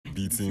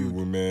beating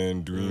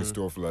women, doing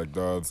stuff like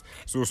that.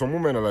 So some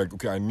women are like,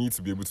 okay, I need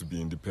to be able to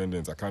be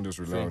independent. I can't just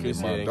rely on a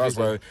man. That's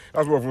what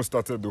even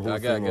started the whole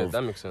thing of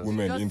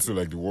women into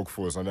like the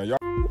workforce. And then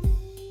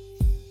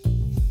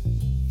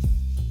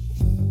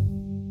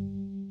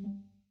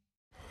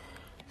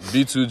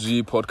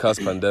B2G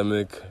podcast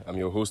pandemic. I'm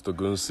your host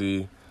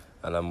Ogunsi,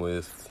 and I'm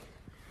with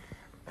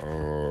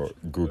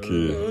Goke.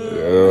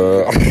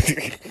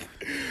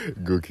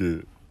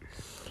 Goke.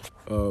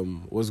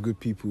 What's good,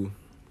 people?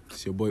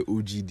 It's your boy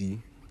OGD.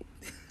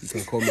 You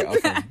can call me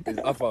Afam.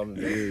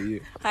 Afam. Yeah.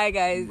 Hi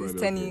guys, it's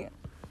Teni.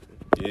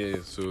 Yeah,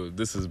 so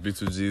this is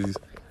B2G's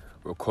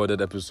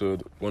recorded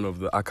episode, one of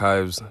the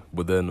archives,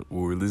 but then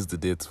we'll release the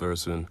date very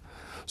soon.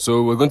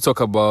 So we're going to talk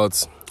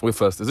about. Wait,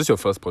 first, is this your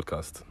first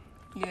podcast?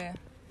 Yeah.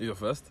 Your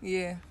first?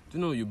 Yeah. Do you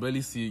know you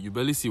barely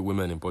see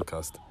women in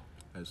podcast?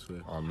 I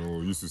swear. I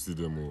know, used to see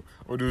them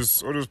all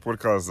those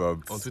podcasts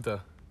on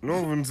Twitter. No,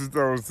 on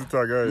Twitter,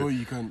 guys. No,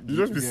 you can. You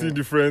just be seeing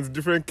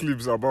different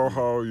clips about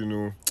how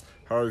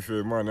how if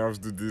a man has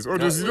to do this.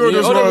 Those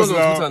ones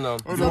now.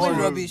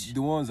 Rubbish.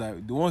 The ones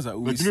that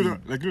always see.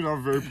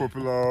 That very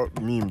popular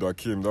meme that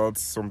came.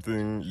 That's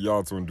something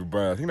yacht on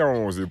Dubai. I think that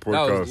one was a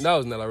podcast. That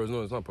was Nella Rose.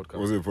 No, it's not a podcast.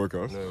 Was it a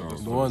podcast?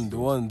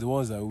 No, The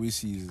ones I always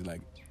see is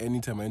like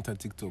anytime I enter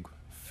TikTok,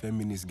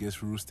 feminist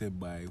gets roasted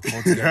by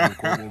hot guys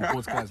on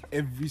podcast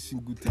every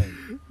single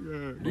time.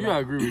 Yeah. Do you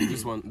agree with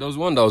this one? There was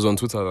one that was on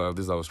Twitter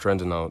that was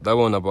trending now. That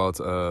one about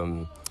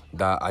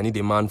that I need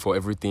a man for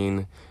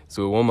everything.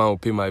 So one man will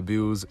pay my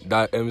bills.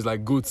 That it's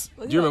like goods.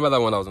 Do you remember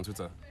that one that was on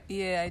Twitter?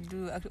 Yeah, I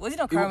do. Was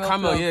it on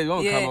Camel? Yeah,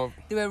 Camel.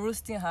 They were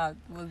roasting her.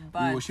 It was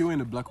bad. Was she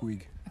wearing a black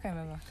wig? I can't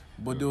remember.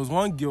 But there was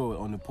one girl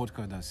on the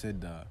podcast that said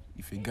that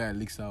if a guy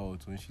licks her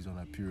out when she's on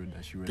her period,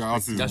 that she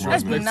respects him. That's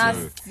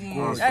nasty.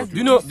 Do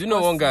you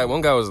know one guy?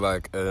 One guy was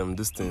like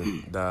this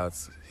thing that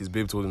his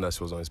babe told him that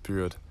she was on his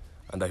period,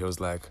 and that he was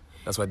like,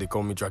 "That's why they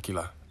call me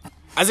Dracula."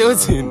 I said,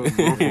 "What's in?"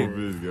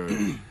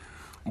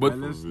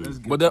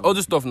 But then all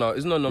this stuff now,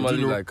 it's not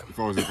normally like. If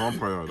I was a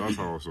vampire, that's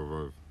how I would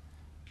survive.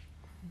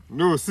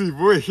 No, see,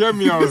 boy, hear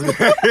me out.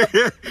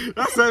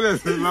 That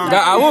silence is loud.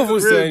 I won't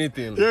even say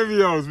anything. Hear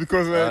me out,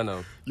 because I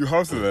know. you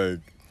have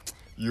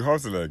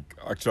to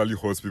actually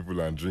hurt people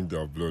and drink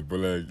their blood. But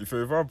like, if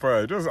you're a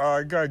vampire, just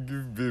I gotta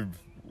give babe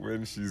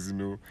when she's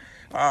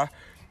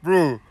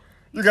bro,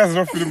 you guys are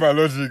not feeling my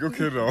logic.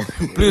 Okay now.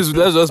 Please,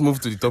 let's just move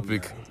to the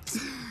topic.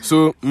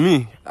 So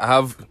I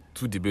have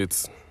two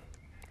debates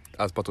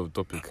as part of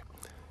the topic.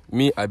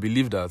 I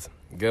believe that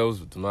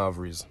girls do not have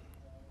race.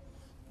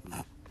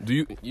 Do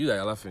you that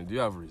are laughing, do you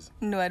have race?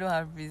 No, I don't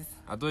have race.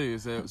 I thought you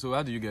said, so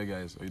how do you get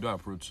guys? Or you don't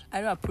approach?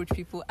 I don't approach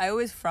people. I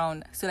always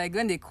frown. So like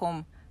when they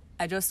come,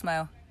 I just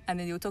smile. And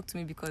then they'll talk to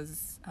me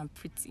because I'm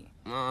pretty.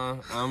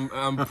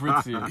 I'm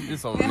pretty.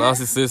 It's some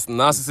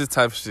narcissist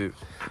type shit.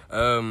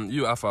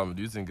 You, Afam,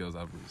 do you think girls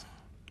have race?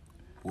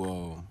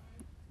 Well,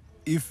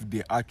 if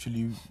they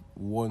actually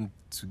want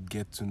to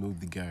get to know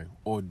the guy,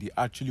 or they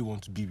actually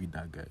want to be with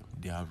that guy,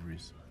 they have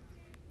race.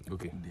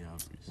 Okay. They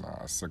have race.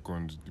 Nah,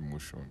 second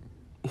emotion.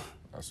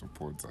 I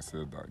support. I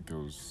said that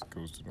girls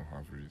do not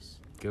have race.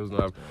 Girls don't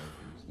have.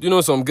 Do you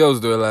know some girls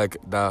they're like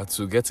that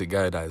to get a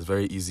guy that is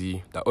very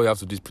easy, that all you have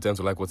to do is pretend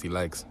to like what he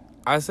likes?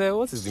 I said,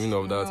 what is the meaning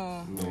of that?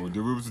 No,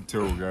 they'll be able to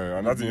tell, guy,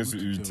 and that thing used to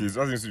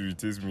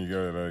irritate me,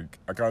 guy. Like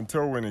I can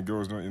tell when a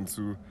girl is not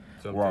into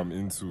what I'm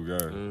into,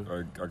 guy.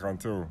 Like I can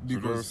tell.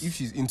 Because if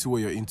she's into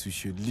what you're into,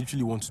 she'll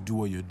literally want to do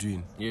what you're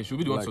doing. Yeah, she'll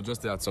be the one to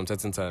suggest it at some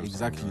certain times.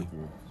 Exactly.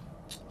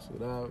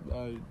 So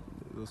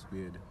that's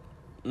weird.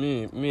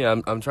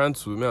 I'm trying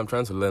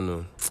to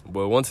learn.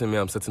 But one thing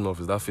I'm setting off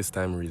is that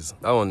FaceTime reels.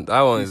 That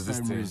one is this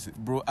thing.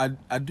 Bro, I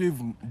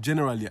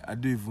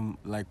don't even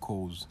like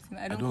calls.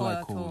 I don't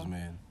like calls,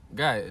 man.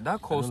 Guy, that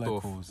call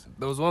stuff.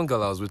 There was one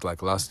girl I was with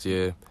like last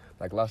year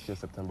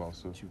September or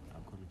so.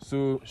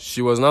 So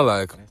she was not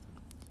like,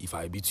 if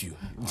I beat you.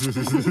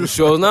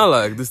 She was not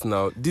like this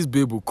now. This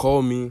babe will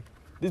call me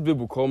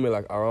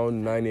like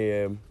around 9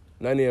 a.m.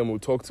 9 a.m. we'll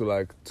talk to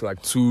like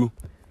 2.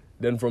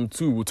 Then from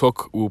 2,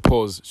 we'll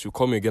pause. She'll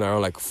call me again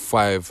around like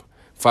 5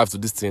 to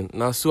this thing.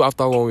 Now, so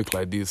after 1 week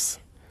like this,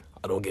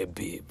 I don't get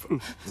babe.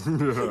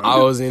 I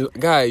was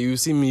guy, you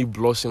see me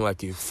blushing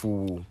like a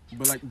fool.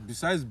 But like,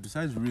 besides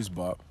race,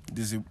 but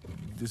there's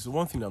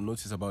one thing I've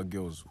noticed about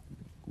girls.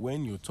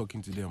 When you're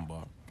talking to them,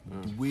 but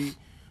the way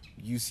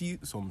you see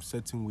some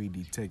certain way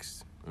they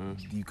text,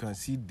 you can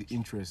see the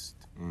interest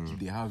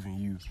they have in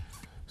you.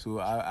 So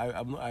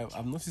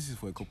I've noticed this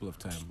for a couple of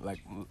times.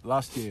 Like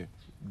last year,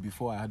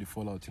 before I had the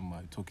fallout in my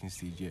talking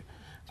stage,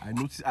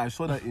 I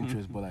saw that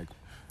interest, but like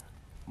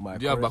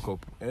do you have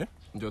backup? Eh?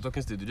 Your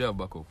talking stage, did you have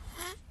backup?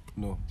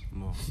 No,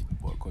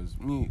 because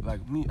me,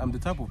 I'm the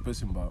type of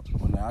person, but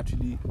when I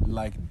actually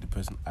like the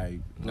person, I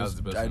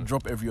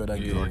drop every other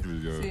girl.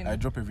 Exactly, I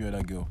drop every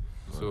other girl.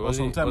 So or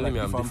sometimes, like,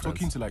 if I'm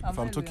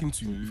talking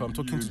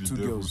to two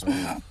girls,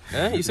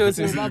 you say it's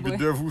the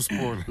devil's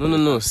spawn.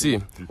 No. See,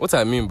 what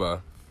I mean by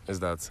is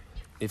that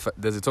if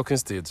there's a talking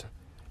stage,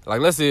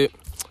 like let's say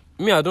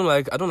Me, I don't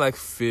like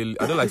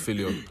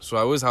failure. So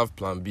I always have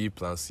plan B,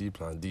 plan C,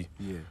 plan D.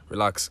 Yeah.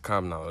 Relax,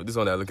 calm now. This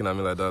one they're looking at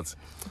me like that.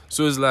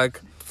 So it's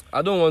like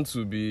I don't want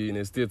to be in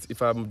a state.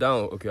 If I'm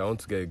down, okay, I want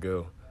to get a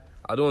girl.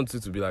 I don't want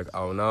it to be like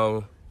I'll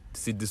now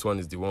see this one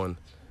is the one,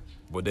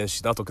 but then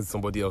she's now talking to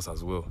somebody else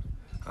as well.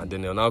 And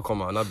then they'll now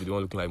come and I'll be the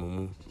one looking like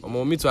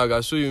Mumu. Me too, I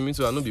gotta show you, me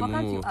too, I'll not be Why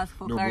can't Mumu. you ask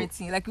for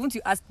clarity? Like, won't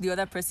you ask the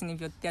other person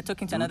if they're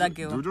talking to another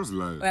girl They'll just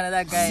lie. or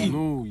another guy?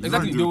 No,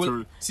 Exactly. They will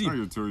Now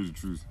you tell you the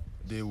truth.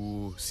 They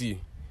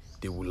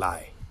will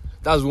lie.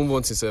 That's one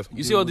thing, Seth.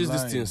 You see all these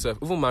things, Seth.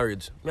 Even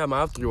marriage. Me, I might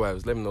have 3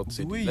 wives. Let me not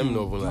say. Let me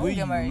not even lie. Won't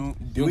get married. You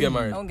don't get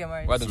married. I won't get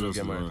married. Why don't you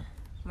get married?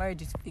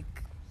 Marriage is fake.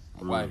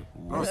 Why?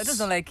 I just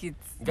don't like it.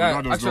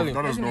 Guy, that actually,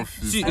 does not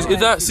fit. see,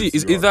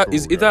 It's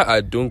it's either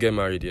I don't get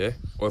married, yeah,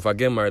 or if I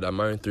get married, I'm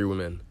marrying 3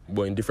 women,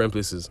 but in different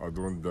places. I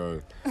don't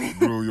die.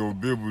 Bro, your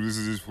babe will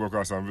listen to this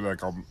podcast and be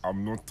like,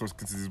 I'm not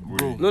talking to this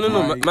boy.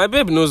 No. My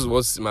babe knows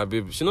what's my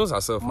babe. She knows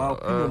herself. My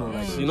opinion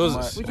on She knows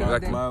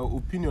my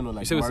opinion on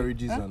like You say-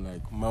 marriages and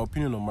like my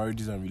opinion on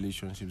marriages and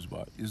relationships,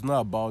 but it's not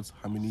about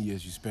how many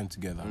years you spend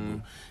together.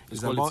 Bro.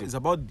 It's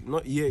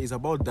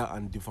about that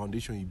and the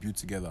foundation you build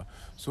together.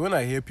 So when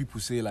I hear people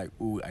say like,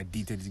 oh, I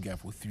dated this guy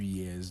for 3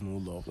 years, no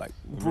love, like,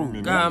 bro,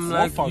 Guy, I'm what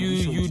like,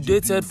 foundation you did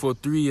dated build? for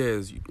 3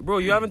 years, bro.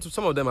 You haven't.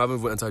 Some of them haven't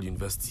even entered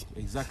university.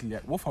 Exactly.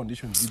 Like, what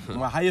foundation did you build?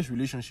 My highest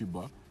relationship,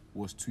 bro,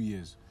 was 2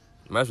 years.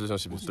 My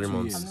relationship is 3 2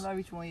 months. years. I've never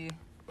reached 1 year.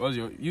 What's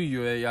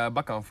you're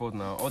back and forth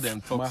now. All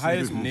them talks. My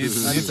highest Nate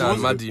it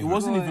and Maddie.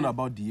 wasn't even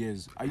about the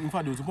years. In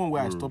fact, there was a point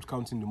where I stopped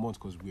counting the months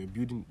because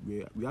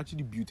we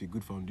actually built a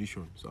good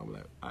foundation. So I'm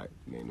like,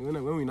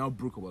 when we now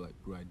broke up, like,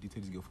 bro, I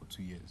dated this girl for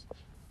 2 years.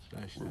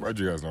 Why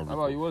do you guys not How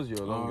about you? Was your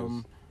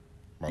longest?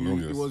 My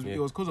longest. It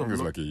was because I of think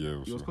it's like a year or it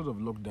was so. because of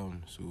lockdown,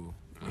 so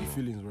the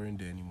feelings weren't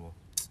there anymore.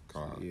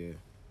 Yeah.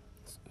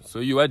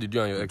 So why did you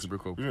and your ex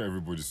break up? You know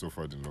everybody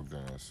suffered in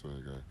lockdown, I swear,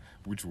 guy.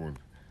 Which one?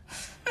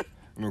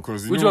 No,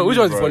 because Which one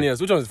was the funniest?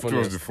 Which one was the Which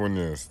was funniest? the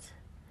funniest?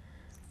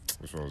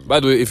 Which one was By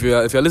the way, if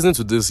you're listening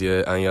to this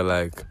here and you're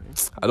like,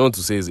 I don't want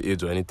to say his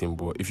age or anything,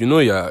 but if you know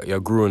you're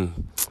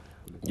grown,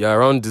 you're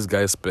around this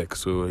guy's spec.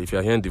 So if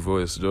you're hearing the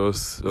voice,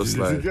 just You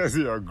like, guys say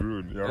you're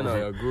grown.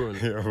 you're grown.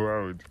 Yeah,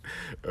 wow.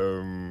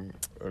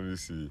 Let me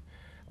see.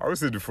 I would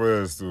say the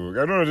funniest too.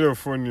 I don't know they're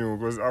funny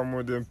because I'm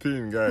on them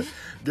pain, guy.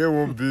 Get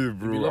one babe,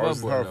 bro. You be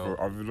lover boy now.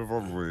 I'm a lover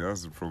boy.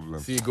 That's the problem.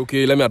 See, Goke,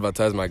 let me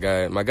advertise my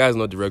guy. My guy is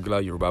not the regular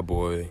Yoruba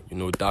boy. You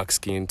know, dark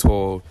skin,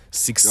 tall,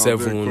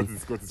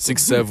 6'7", Cut it.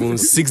 6'7",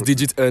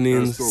 6-digit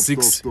earnings,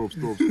 Stop.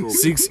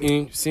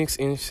 6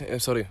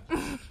 inch. Sorry.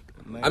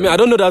 I mean, I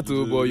don't know that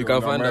too, but you can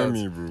find out.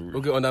 Me, bro.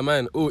 Okay,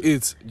 undermine. Oh,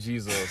 8.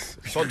 Jesus.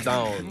 Shut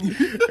down.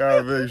 Yeah,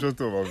 I beg,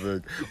 shut up, I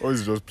beg.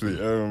 Always just play.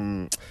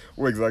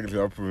 What exactly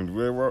happened?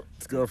 We were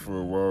together for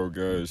a while,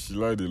 guys. She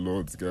lied a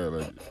lot, guy.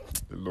 Like,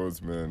 a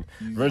lot, man.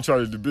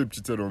 Eventually, the babe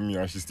cheated on me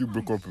and she still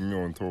broke up with me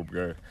on top,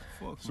 guy.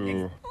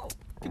 So,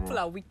 People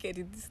are wicked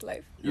in this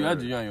life. You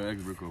had you and your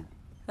ex break up.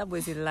 That boy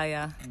is a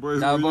liar. boys,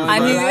 That we- boy- I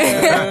need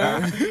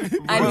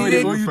Oh,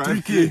 it. you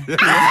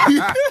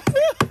 3K.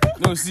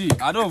 No, see,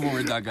 I don't even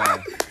rate that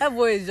guy. That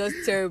boy is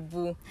just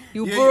terrible.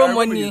 You Yeah, borrow I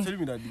remember money. you telling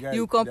me that the guy-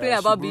 You complain that she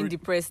about being borrowed-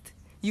 depressed.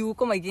 You will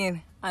come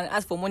again and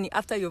ask for money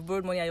after you've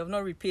borrowed money and you've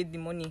not repaid the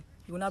money.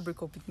 You will not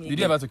break up with me. Did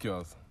he again. ever take you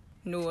out?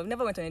 No, I've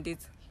never went on a date.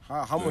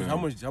 How much? How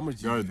much? Yeah, do you How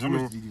much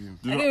know- did you give him?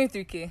 do you I know- gave him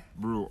 3K.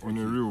 Bro, on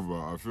a real,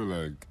 but I feel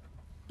like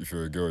if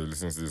you're a girl, you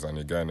listen to this and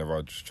a guy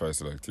never tries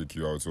to like take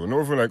you out. So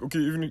no, feel like okay,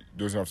 even if he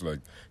doesn't have to like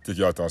take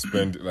you out and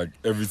spend like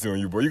everything on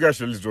you, but you guys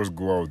should at least just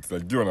go out.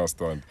 Like, do you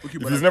understand? Okay,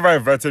 if but he's never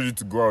invited you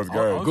to go out,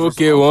 guys.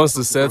 Goke wants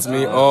to set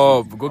me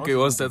up. Goke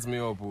wants to set me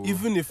up. Oh.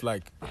 Even if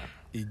like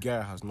a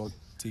guy has not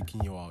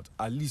taken you out,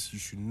 at least you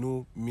should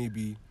know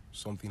maybe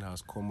something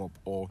has come up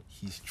or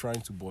he's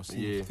trying to boss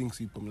you. Yeah. Things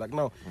he come like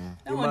now.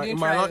 That one didn't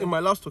try. In my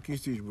last talking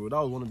stage, bro, that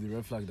was one of the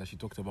red flags that she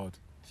talked about.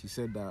 She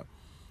said that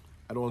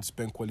I don't want to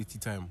spend quality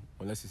time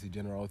unless it's a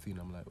general thing.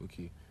 I'm like,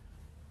 okay,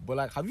 but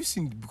like, have you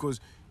seen? Because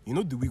you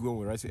know the week when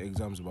we're writing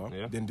exams, about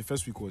Yeah. then the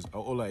first week was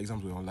all our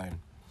exams were online.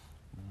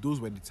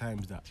 Those were the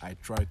times that I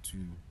tried to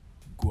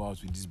go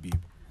out with this babe,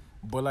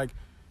 but like.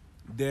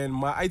 Then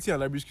my IT and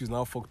library skills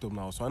now fucked up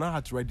now, so I now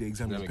had to write the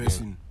exam in Again.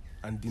 person,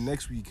 and the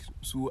next week,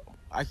 so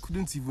I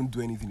couldn't even do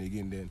anything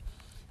again. Then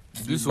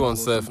This one,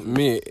 Seth,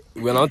 me,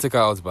 when I take her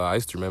out, but I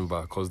used to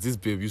remember because this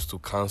babe used to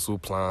cancel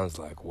plans.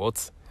 Like,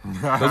 what?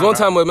 There was one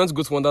time we were meant to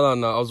go to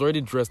Wonderland. Now I was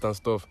already dressed and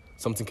stuff.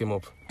 Something came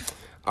up.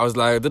 I was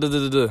like,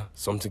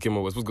 something came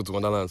up. We're supposed to go to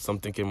Wonderland.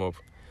 Something came up.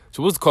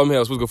 Supposed to come here. I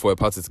was supposed to go for a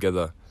party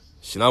together.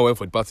 She now went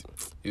for the party.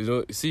 You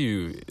know, see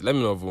you. Let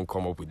me not even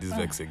come up with this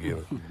vex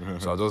again.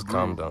 So I'll just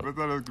calm down.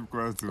 Better not keep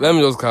quiet too. Let me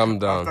just calm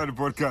down. After the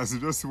podcast, you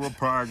just see one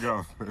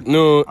paragraph.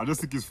 No, I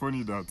just think it's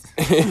funny that.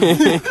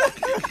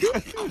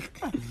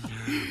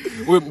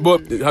 wait,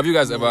 but have you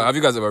guys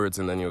ever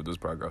written any of those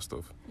paragraph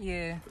stuff?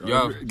 Yeah. You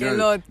have? Guy, A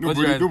lot.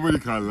 Nobody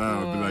can lie.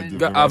 I'll be like, they've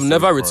Guy, I've said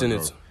never this written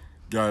paragraph. it.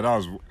 Guy,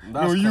 that's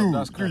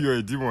That's you're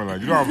a demon.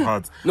 Like, you don't have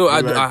heart. No,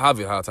 I Like, have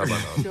a heart. How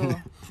about now?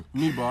 Sure.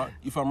 me, but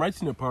if I'm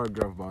writing a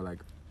paragraph, but like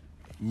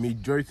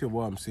majority of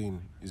what I'm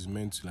saying is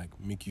meant to like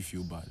make you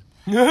feel bad.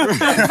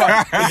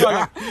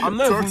 I'm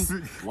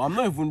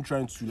not even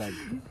trying to like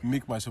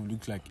make myself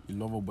look like a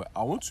lover, but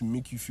I want to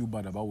make you feel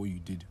bad about what you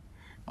did.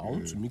 I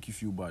want to make you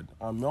feel bad.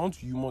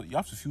 You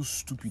have to feel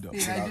stupid.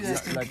 Yeah, I do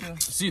that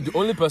like, See, the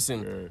only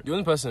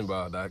person,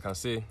 but that I can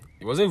say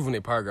it wasn't even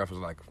a paragraph. It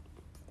was like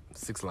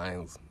 6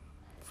 lines,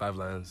 5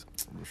 lines.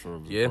 I'm sure it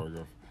was a Yeah.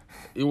 paragraph.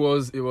 It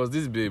was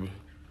this babe.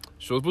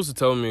 She was supposed to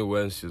tell me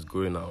when she's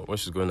going out, when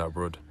she's going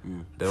abroad.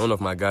 Then one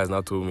of my guys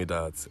now told me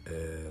that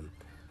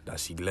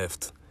she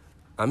left.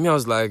 And me, I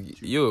was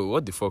like, yo,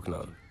 what the fuck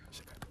now?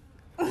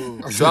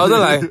 So I was not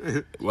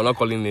like, we're not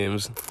calling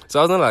names. So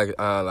I was not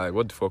like,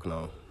 what the fuck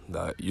now?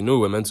 That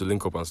we're meant to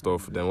link up and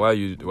stuff. Then why do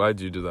you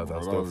do that and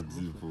That stuff? was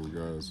deep,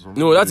 guys.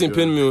 No, that didn't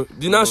pain me.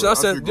 She now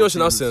sent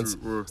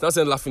Bro.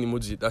 laughing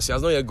emoji that she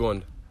has not yet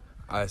gone.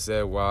 I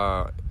said,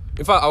 wow.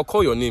 In fact, I'll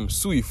call your name,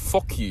 Sui.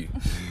 Fuck you.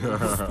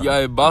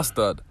 You're a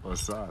bastard. Or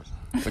sad.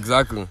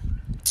 Exactly.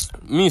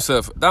 Me,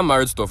 self, that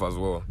marriage stuff as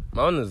well.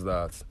 My own is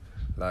that,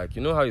 like,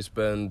 you know how you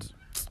spend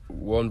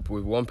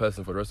with one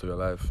person for the rest of your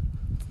life?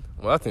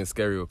 Well, that thing's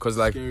scary, because,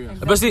 like,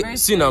 especially,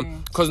 see now,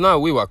 because now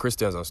we were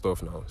Christians and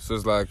stuff now. So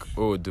it's like,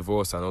 oh,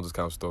 divorce and all this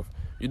kind of stuff.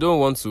 You don't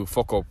want to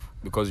fuck up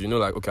because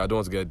like, okay, I don't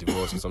want to get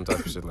divorced or some type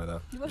of shit like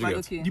that.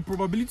 Okay. the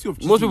probability of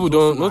cheating Most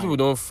people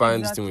don't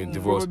find this thing with The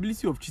divorce.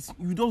 probability of cheating.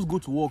 You just go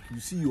to work, you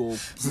see your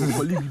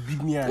colleague with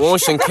big knee. One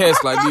shankers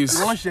like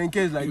this. One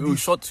shankers like It will this.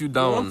 shut you You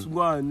want down. to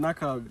go and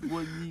knock out.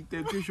 What the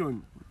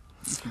temptation?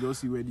 If you don't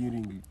see wedding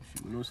ring,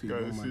 you don't see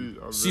Guys,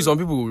 man. See, some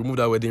people will remove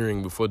that wedding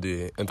ring before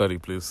they enter the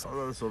place.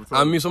 Sometimes.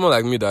 And me, someone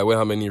like me that wear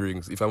how many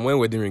rings? If I'm wearing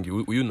wedding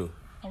ring, will you know?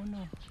 I will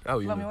know. How will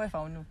If you I'm your know? wife, I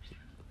will know.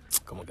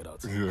 Come on, get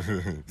out.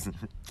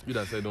 You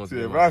that said don't See,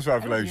 say but no. that's why I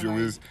feel I like don't you get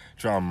always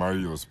try and marry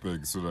your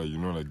spec so that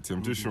like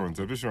temptation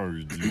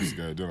reduce,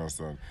 guy. Do you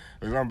understand?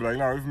 For example, like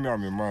now, if me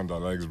I'm a man that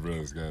likes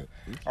breasts, guy,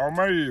 I'll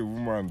marry a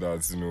woman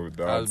that's Has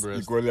that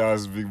breast. equally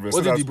has big breasts.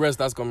 What So is the that, breast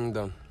that's coming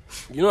down?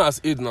 You know,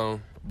 as age now,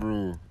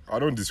 bro? I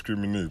don't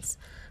discriminate.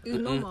 It's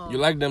normal. you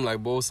like them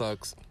like ball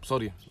sacks.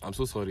 Sorry, I'm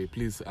so sorry.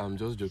 Please, I'm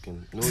just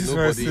joking. No, This is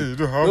why I say you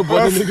don't have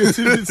nobody breasts.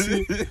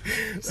 negativity.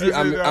 See, I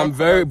say you don't I'm have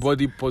very breasts.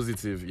 body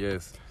positive.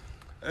 Yes.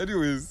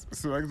 Anyways,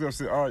 so like I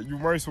say, you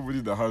marry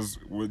somebody that has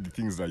the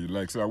things that you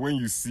like. So that when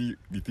you see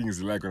the things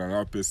you like on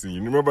another person,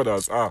 you remember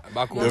that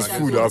Back home, there's like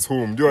food this. at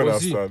home. Do you But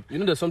see,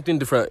 understand? there's something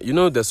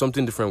different. There's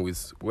something different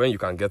with when you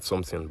can get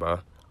something,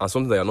 but and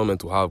something that you're not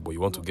meant to have, but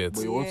you want to get.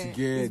 But you want to Yeah,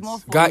 get. it's more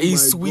fun. Guy Oh my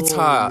is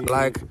sweetheart. God,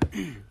 Like,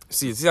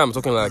 see, I'm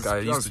talking like I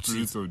used to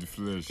cheat. Spirit of the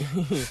flesh.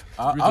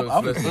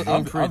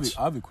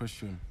 I have a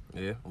question.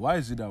 Yeah. Why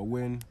is it that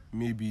when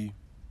maybe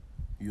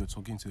you're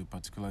talking to a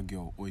particular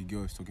girl or a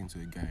girl is talking to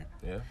a guy,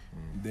 Yeah.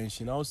 then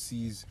she now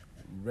sees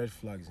red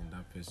flags in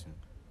that person,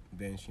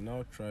 then she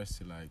now tries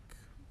to like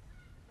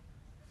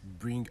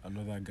bring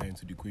another guy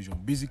into the equation,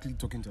 basically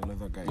talking to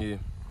another guy, Yeah.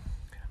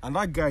 and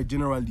that guy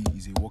generally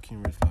is a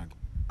walking red flag,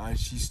 and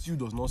she still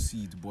does not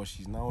see it, but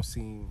she's now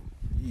saying,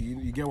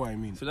 you get what I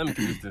mean? So let me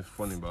keep this thing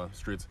funny, but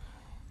straight.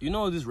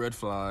 All these red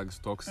flags,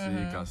 toxic,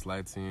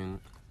 gaslighting.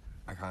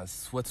 I can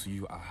swear to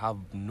you, I have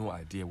no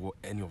idea what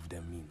any of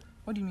them mean.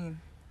 What do you mean?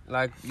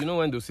 Like,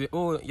 when they say,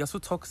 "Oh, you're so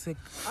toxic,"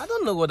 I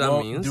don't know what that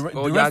Well, means. the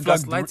Or red you're flag-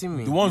 gaslighting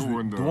me. the ones No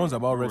with, the wonder, ones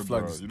about no red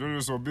wonder. flags. You don't know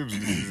some babes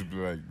this be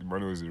like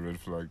Mano is a red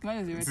flag. Mine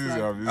is a red It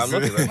flag. I'm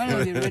not a red Mine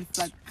was a red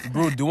flag.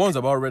 Bro, the ones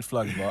about red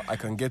flags, but I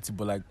can get it,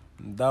 but like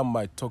that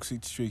my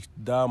toxic shit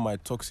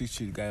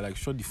guy, like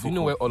shut the fuck Do you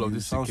know up. where all of You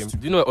this sound came?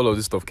 stupid. Do you know where all of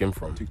this stuff came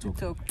from? TikTok.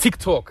 TikTok.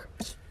 TikTok.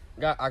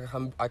 Guy,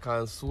 I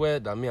can swear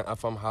that me and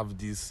Afam have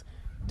this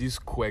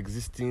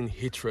coexisting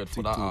hatred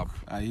for that app.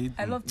 I hate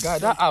I love Guy,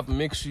 that app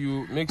makes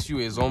you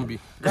a zombie.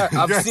 Guy,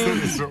 I've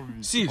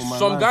seen. See, For my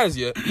some life. guys,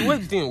 yeah. The way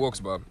the thing works,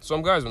 but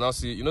some guys will now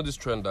see. This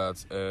trend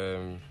that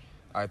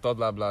I thought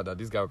blah blah that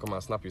this guy will come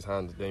and snap his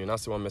hand. Then you now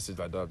see one message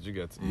like that. You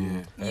get?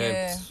 Yeah.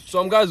 Yeah.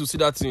 Some guys will see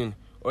that thing.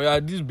 Oh yeah,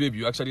 this babe,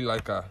 you actually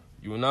like her.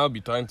 You will now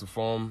be trying to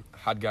form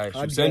hard guy.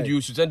 Hard She'll guy.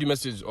 send you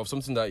message of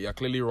something that you're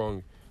clearly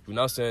wrong. You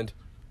now send.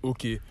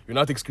 Okay, you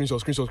now take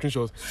screenshots,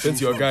 send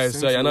to your guys.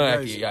 Send So to you're your not like,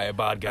 guys. you're a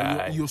bad And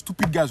guy. your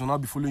stupid guys will now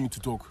be following you to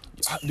talk.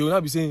 They will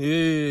not be saying,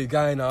 hey,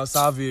 guy now,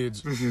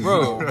 savage.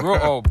 Bro, grow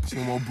up.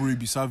 Say, my bro,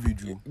 be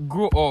savage. You.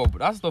 Grow up.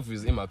 That stuff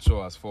is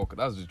immature as fuck.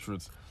 That's the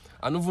truth.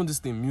 And even this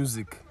thing,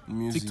 music.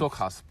 TikTok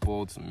has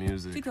spoiled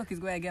music. TikTok is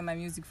where I get my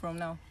music from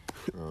now.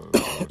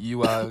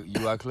 You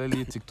are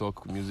clearly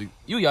TikTok music.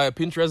 You are a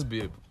Pinterest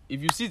babe.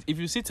 If you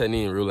see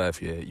Teni in real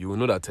life, yeah, you will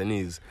know that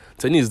Teni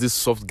is this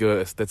soft girl,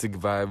 aesthetic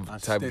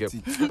vibe type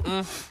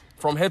girl.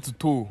 From head to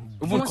toe,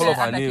 even Someone color of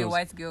said I her act like a nails.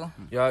 white girl.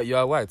 Yeah, you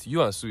are white.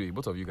 You and Sui,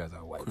 both of you guys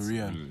are white.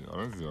 Korean. I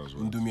don't think that was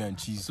right. Indomie and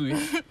cheese. Sui, No.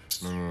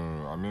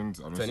 I don't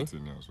Teni? see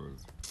Teni as well.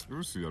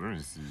 You see, I don't really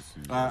see.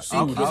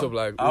 Sui with those of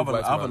like I have, old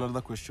white I have man.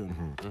 another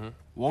question.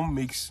 What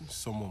makes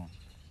someone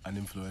an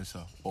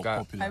influencer or Guy,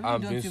 popular? I really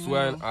I've don't been even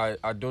swearing. know.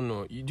 I don't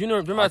know.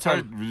 Remember I that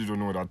time? really don't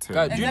know what that term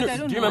Guy, is. do you Exactly, I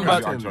don't do you know.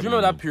 remember? Actually, Do you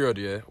remember that period?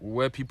 Yeah,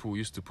 where people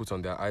used to put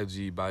on their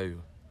IG bio,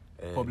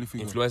 Public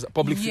figure. influencer.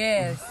 Public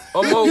Yes.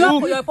 Who-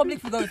 You're a public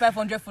figure with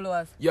 500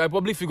 followers. You're a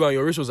public figure and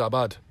your ratios are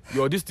bad.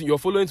 You're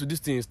following to this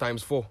thing is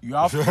times 4. You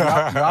have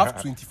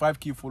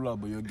 25k followers,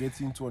 but you're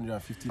getting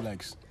 250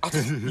 likes.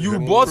 You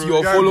bought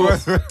your Yeah,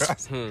 followers.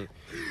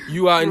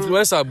 You are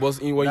influencer, but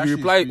when That you shit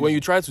reply, is when you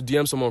try to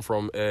DM someone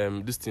from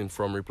this thing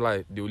from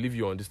reply, they will leave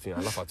you on this thing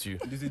and laugh at you.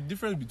 There's a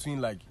difference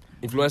between like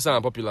Influencer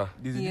and popular.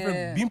 there's a Yeah.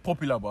 difference being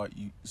popular, but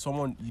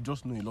someone you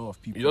just know a lot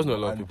of people. You just know a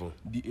lot of and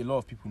people. A lot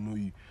of people know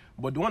you.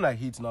 But the one I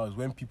hate now is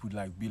when people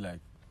like be like,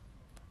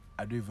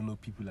 I don't even know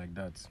people like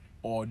that,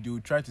 or they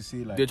will try to say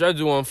like They try to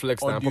do one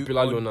flex or and they-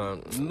 popular or-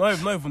 loner.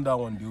 not even that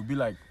one. They will be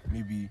like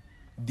maybe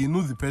they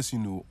know the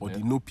person or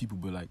they know people,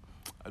 but like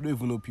I don't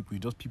even know people.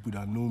 It's just people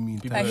that know me.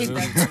 I hate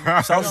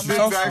that.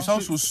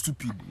 Sounds so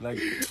stupid. Like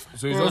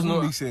So it it doesn't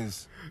doesn't make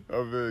sense.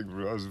 I beg,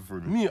 bro. That's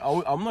funny. Me,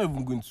 I'm not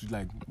even going to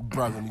like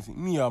brag or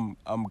anything. Me, I'm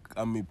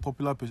a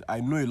popular person. I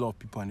know a lot of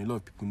people and a lot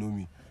of people know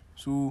me.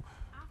 So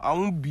I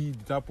won't be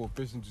the type of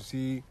person to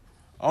say.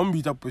 I won't be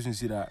the type of person to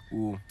say that.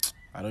 Oh,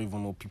 I don't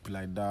even know people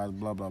like that.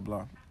 Blah blah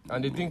blah.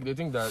 And they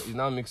think that it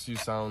now makes you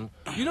sound.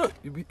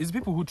 It's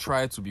people who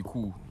try to be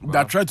cool.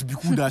 That try to be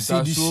cool. That say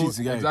That's this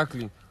shit. Guy.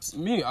 Exactly.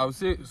 Me, I would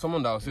say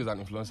someone that I would say is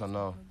an influencer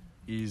now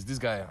is this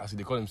guy, as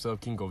they call himself,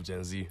 King of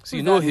Gen Z. See,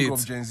 Who's no that? King hate,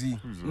 of Gen Z.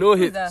 no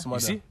hate. that? You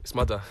see,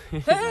 smarter. He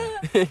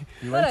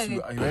What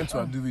went are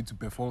to Adobe to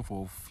perform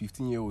for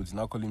 15-year-olds.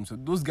 Now call him. So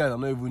those guys are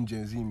not even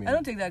Gen Z, man. I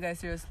don't take that guy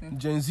seriously.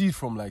 Gen Z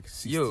from like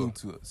 16 Yo,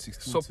 to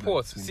 16.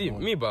 Support. To like See,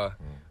 21. me, but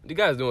the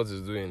guy is doing what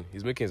he's doing.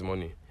 He's making his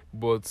money.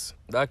 But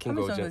that How King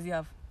many of songs does Gen he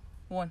have?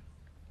 One.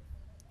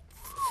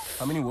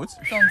 How many words?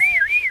 Songs.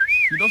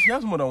 He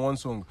has more than one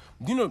song.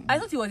 Do you know? I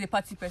thought he was a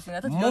party person. I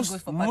thought he just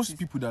goes for parties. Most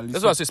people that listen,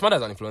 That's what I say. Smarter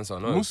is an influencer.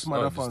 No, most it's not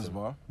Smarter this fans, thing.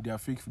 bar, they are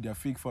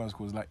fake fans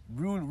because like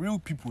real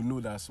people know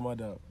that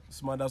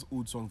Smarter's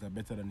old songs are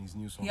better than his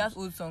new songs. He has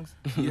old songs.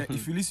 Yeah,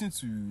 if you listen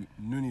to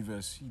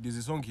Nuniverse, there's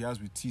a song he has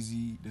with TZ.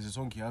 There's a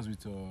song he has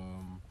with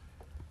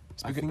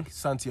I think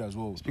Santi as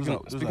well. Speaking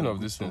of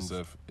good this thing,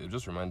 songs. Seth, it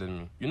just reminded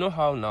me. You know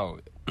how now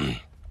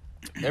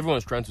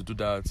everyone's trying to do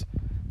that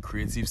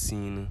creative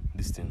scene,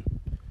 this thing.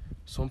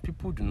 Some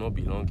people do not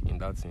belong in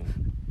that thing.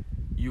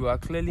 You are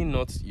clearly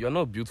not. You are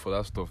not built for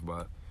that stuff,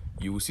 but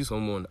you will see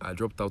someone. I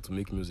dropped out to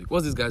make music.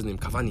 What's this guy's name?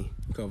 Cavani.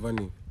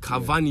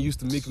 Cavani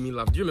used to make me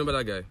laugh. Do you remember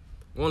that guy?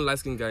 One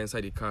light-skinned guy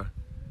inside the car.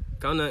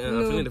 Kinda,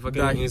 I'm feeling the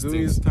fucking That he's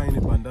always instinct. tying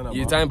a bandana.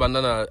 You bar. tying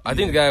bandana. I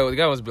think the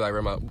guy must be like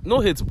Rema. No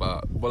hate,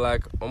 but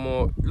like,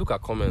 look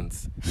at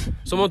comments.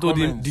 Someone told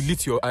him Comments.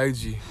 delete your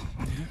IG.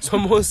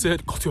 Someone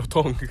said cut your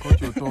tongue.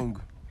 Cut your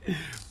tongue.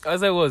 I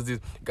said, what's this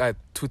guy?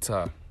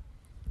 Twitter.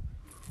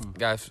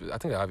 Guys, I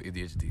think I have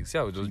ADHD. See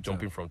how we're just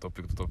jumping from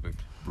topic to topic.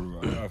 Bro,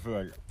 I feel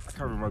like I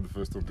can't remember the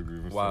first topic we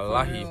even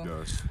Wallahi.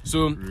 started.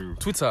 So Real.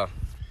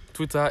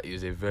 Twitter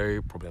is a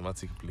very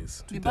problematic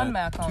place. They banned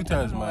my account. Twitter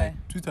I is don't know my why.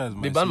 Twitter is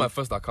my. They banned my safe.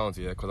 first account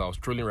here because I was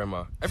trolling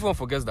Rema. Everyone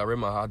forgets that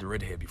Rema had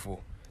red hair before.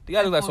 The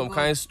guy looked like some forgot.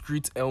 kind of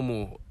street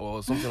Elmo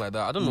or something like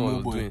that. I don't know what he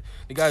Emo was boy. doing.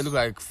 The guy looked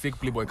like fake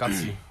Playboy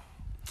Cathy.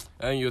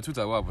 And your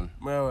Twitter, what happened?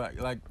 Well,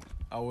 like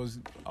I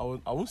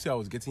won't say I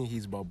was getting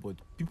hate about, but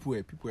people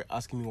were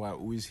asking me why I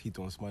always hate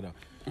on Smarter.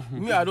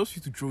 Me, I just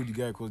used to troll the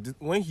guy because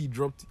when he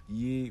dropped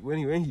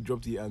when he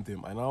dropped the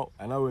anthem, I now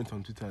went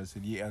on Twitter and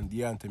said and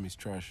the anthem is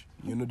trash.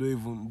 You know, don't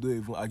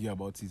even argue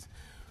about it.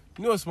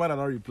 You know, Smarter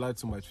now replied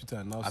to my Twitter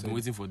and now I've said, been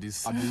waiting for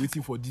this. I've been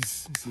waiting for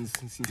this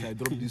since I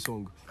dropped this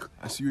song.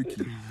 I see you,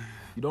 kid.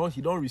 He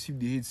don't receive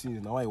the hate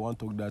since now I want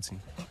to talk that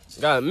thing.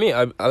 Yeah, me,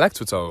 I like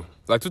Twitter.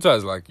 Like, Twitter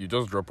is like, you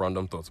just drop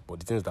random thoughts,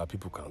 but the thing is that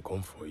people can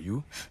come for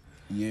you.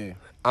 Yeah.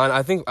 And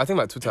I think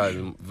my Twitter is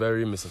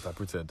very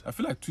misinterpreted. I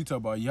feel like Twitter,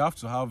 but you have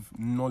to have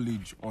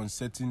knowledge on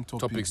certain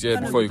topics. Yeah,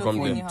 before you come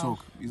Before there. you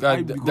talk. It's There like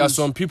are because-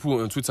 some people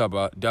on Twitter,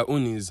 but their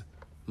own is,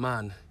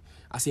 man.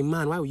 I say,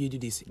 man, why would you do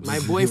this? My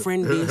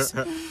boyfriend this.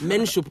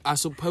 Men are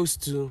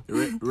supposed to.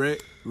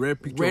 Rare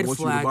picture Red of what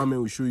flag. your man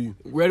will show you.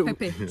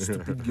 Pepe.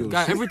 Stupid girls.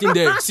 Guy, everything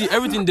there. See,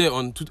 everything there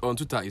on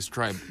Twitter is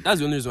tribe. That's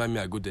the only reason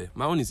why I go there.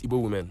 My own is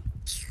Igbo women.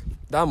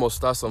 That must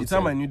start The something.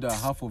 time I knew that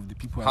half of the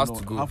people Has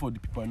to go.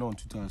 I know on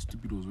Twitter are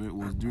stupid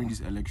was during this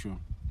election.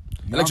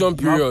 Election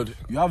period.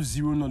 You have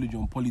zero knowledge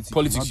on politics.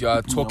 Politics, have you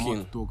are people in your talking.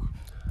 mouth to talk.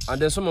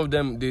 And then some of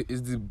them,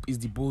 is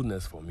the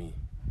boldness for me.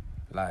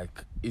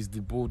 Like, it's the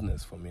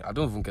boldness for me. I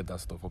don't even get that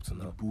stuff up to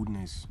now.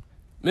 Boldness.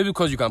 Maybe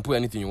because you can put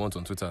anything you want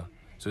on Twitter.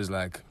 So it's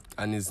like,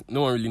 and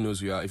no one really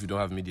knows who you are if you don't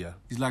have media.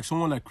 It's like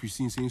someone like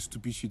Christine saying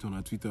stupid shit on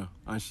her Twitter,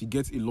 and she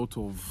gets a lot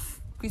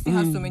of. Christine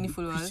has so many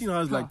followers. Christine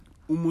has like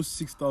almost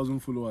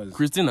 6,000 followers.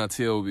 Christine at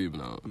TL babe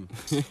now.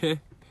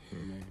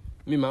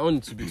 Me, my own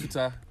is to be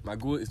Twitter. My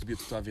goal is to be a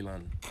Twitter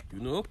villain. You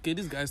know, okay,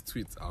 this guy's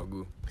tweet, I'll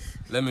go.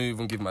 Let me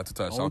even give my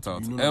Twitter a I want shout to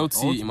out. be known as- I LT want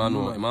to be known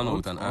Emmanuel, as- Emmanuel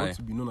with an I I. want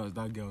to be known as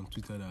that guy on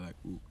Twitter that like,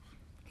 oh,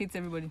 Hates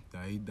everybody.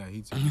 that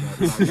hates you,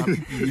 that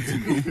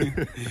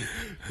people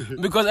hate you.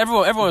 Because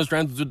everyone is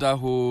trying to do that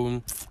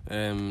whole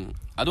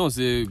I don't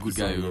say good Peace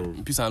guy, and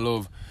love. peace and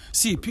love.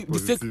 See, the fake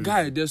Positive.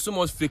 guy, there's so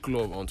much fake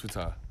love on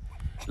Twitter.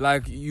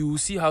 Like, you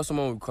see how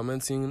someone will be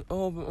commenting,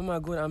 oh my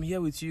god, I'm here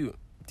with you.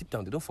 deep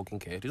down, they don't fucking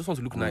care. They just want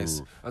to look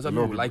nice. And some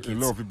a lot people like it. A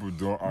lot of people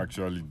don't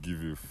actually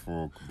give a fuck.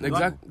 Bro.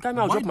 Exactly.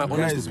 I'll drop my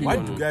honest Why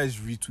opinion. do guys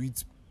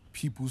retweet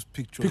people's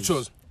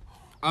pictures?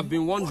 I've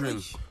been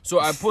wondering. So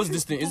I post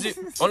this thing. Is it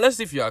unless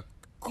if you are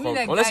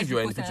unless if you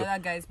are in the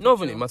picture?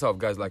 Not even a matter of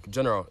guys, like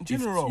general.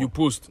 If you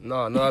post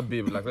another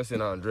babe, like let's say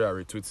now Andrea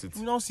retweets it.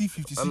 You now see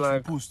 56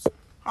 like, reposts.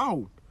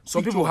 How?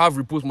 Some people have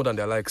reposts more than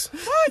their likes.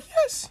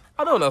 Yes.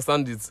 I don't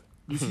understand it.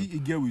 You see a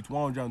girl with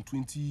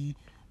 120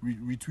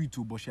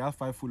 retweets, but she has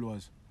 5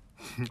 followers.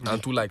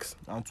 And 2 likes.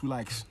 And 2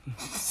 likes.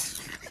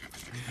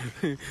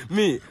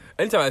 Me,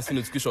 anytime I see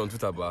notification on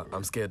Twitter, but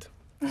I'm scared.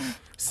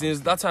 Since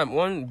that time,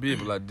 one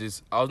babe like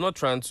this, I was not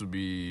trying to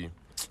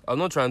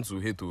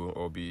hate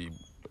or be,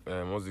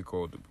 what's it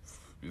called?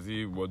 Is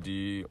it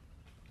body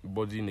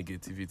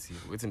negativity?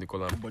 What's in the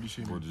column? Body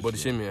shaming. Body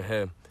shaming.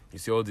 Hair. You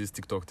see all these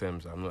TikTok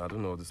terms. I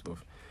don't know all this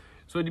stuff.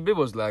 So the babe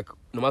was like,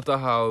 no matter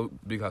how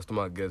big her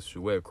stomach gets, she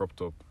wear a crop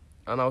top.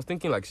 And I was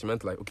thinking like she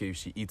meant like, okay, if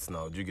she eats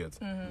now, do you get?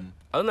 Mm-hmm.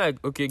 I was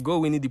like, okay, go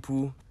Winnie the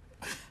Pooh.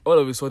 All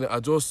of a sudden,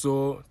 I just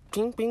saw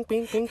ping, ping,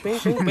 ping, ping, ping,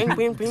 ping, ping,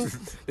 ping, ping.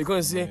 They're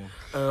going to say,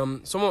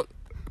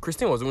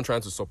 Christine was even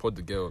trying to support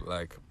the girl,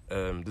 like,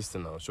 this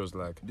thing now. She was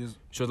like,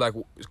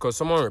 because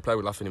someone replied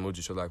with laughing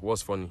emoji. She was like,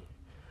 what's funny?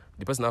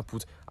 The person that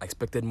put, I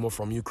expected more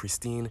from you,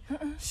 Christine.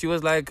 She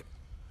was like,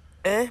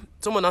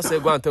 Someone now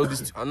said, go and tell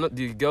this.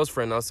 The girl's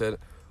friend now said,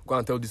 go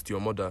and tell this to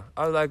your mother.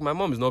 I was like, my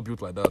mom is not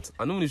built like that.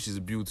 I know if she's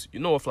built, you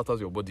know what flatters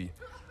your body.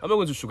 I'm not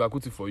going to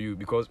sugarcoat it for you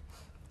because,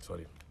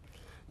 sorry.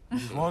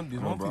 There's one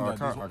thing I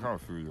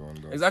can't feel you on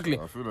that. Exactly.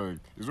 I feel like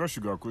it's not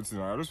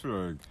sugarcoating. I just feel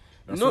like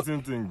there are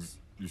certain things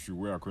you should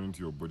wear according to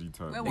your body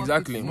type.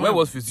 Exactly. Where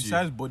was fits you?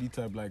 Besides body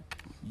type, like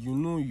you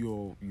know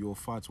your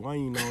fat. Why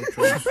you now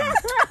trying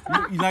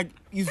to like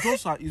it's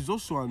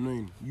just so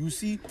annoying. You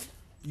see.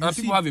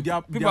 People have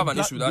an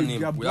issue with that name.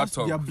 They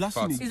are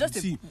blasting it. It's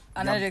just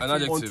an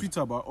adjective. On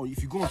Twitter, or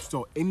if you go on Twitter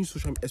or any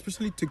social media,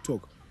 especially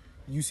TikTok,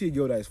 you see a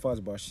girl that is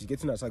fat, but she's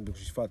getting attacked because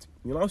she's fat.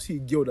 You now see a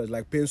girl that's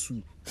like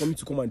pencil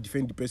come and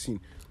defend the person.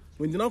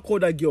 When they now call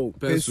that girl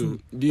pencil,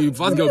 the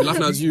fat girl will be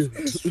laughing at you.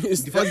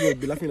 The fat girl will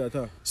be laughing at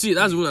her. See,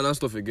 that's one another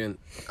stuff again.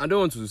 I don't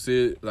want to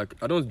say, like,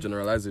 I don't want to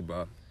generalize it,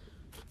 but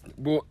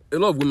a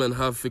lot of women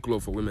have fake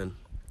love for women.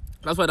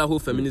 That's why that whole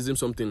feminism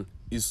something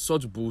is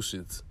such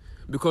bullshit.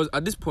 Because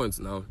at this point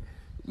now,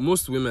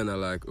 most women are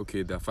like,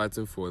 okay, they're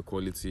fighting for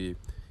equality.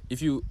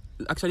 If you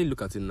actually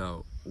look at it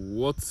now,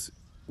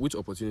 which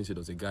opportunity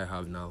does a guy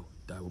have now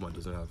that a woman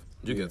doesn't have?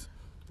 Do you get?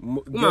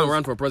 Woman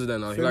ran for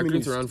president now. Hillary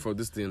Clinton ran for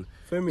this thing.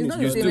 Feminist.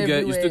 You still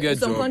get in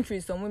some job.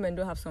 countries, some women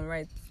don't have some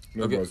rights.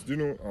 No, Okay. but, you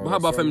know, But how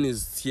about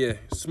feminists here?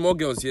 Small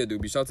girls here, they'll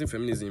be shouting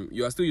feminism.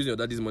 You are still using your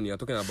daddy's money. You're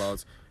talking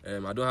about,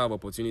 I don't have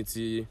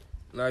opportunity.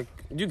 Like,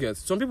 you get?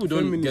 Some people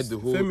don't get the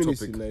whole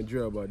feminists topic. in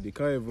Nigeria, but they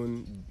can't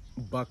even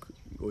back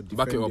or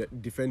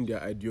defend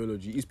their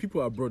ideology. It's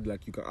people abroad,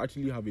 like, you can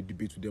actually have a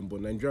debate with them,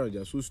 but Nigerians, they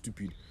are so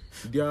stupid.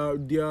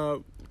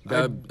 The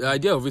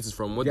idea of it is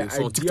from what they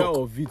saw on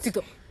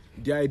TikTok.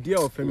 The idea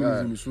of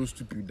feminism is so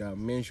stupid that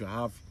men should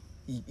have,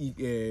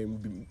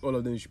 all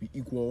of them should be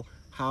equal,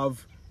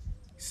 have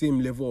same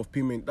level of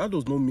payment. That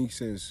does not make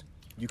sense.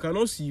 You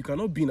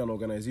cannot be in an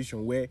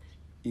organization where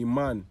a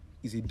man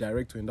is a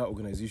director in that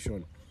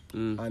organization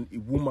and a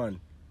woman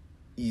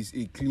is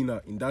a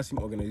cleaner in that same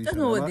organization. That's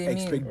not what they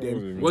expect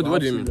mean. them What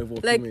do you mean? level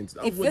of Like, payment.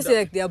 if let's say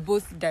like they are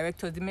both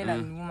directors, the male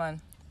and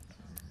woman,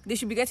 they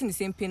should be getting the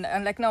same pay.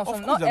 And like now, Of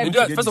not course,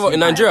 every. First of all, in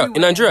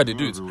Nigeria they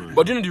do it.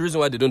 But do you know the reason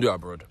why they don't do it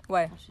abroad?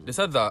 Why? They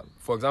said that,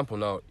 for example,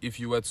 now if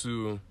you were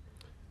to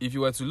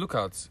look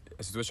at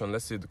a situation,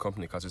 let's say the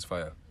company catches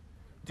fire,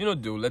 do you know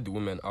they'll let the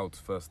women out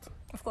first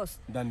Of course.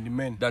 Than the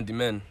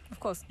men. Of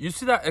course. You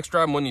see that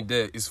extra money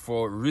there is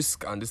for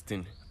risk and this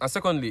thing. And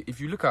secondly, if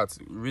you look at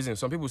reasons,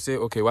 some people say,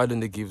 okay, why don't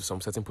they give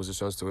some certain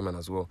positions to women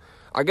as well?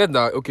 I get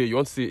that, okay, you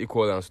want to see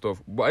equal and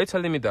stuff, but are you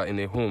telling me that in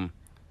a home,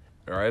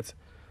 right,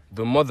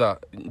 the mother,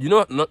 you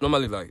know, not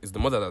normally like it's the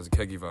mother that's the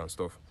caregiver and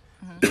stuff.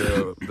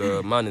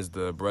 The man is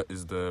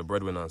the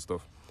breadwinner and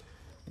stuff.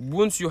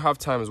 Won't you have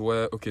times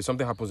where, okay,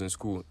 something happens in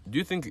school? Do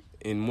you think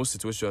in most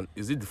situations,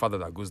 is it the father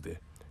that goes there?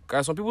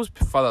 Guys, some people's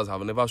fathers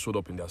have never showed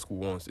up in their school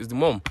once. It's the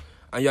mom.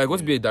 And you're going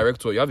to be a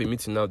director. You have a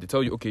meeting now. They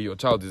tell you, okay, your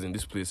child is in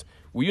this place.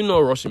 Will you not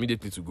rush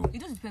immediately to go? It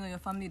just depends on your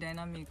family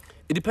dynamic.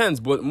 It depends,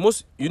 but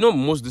most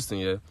this thing,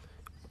 yeah.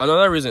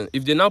 Another reason,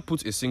 if they now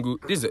put a single,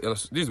 this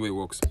is the way it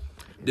works.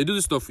 They do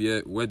this stuff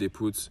here where they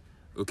put,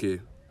 okay,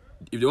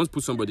 if they want to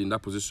put somebody in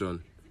that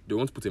position, they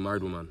want to put a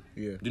married woman.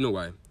 Yeah. Do you know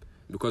why?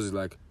 Because it's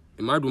like,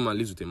 a married woman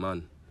lives with a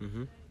man.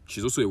 Mm-hmm.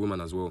 She's also a woman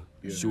as well.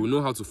 Yeah. She will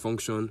know how to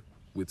function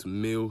with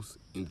males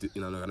in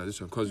an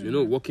organization, because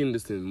working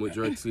this thing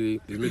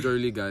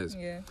majorly guys.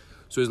 Yeah.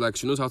 So it's like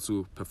she knows how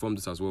to perform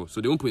this as well. So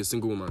they won't put a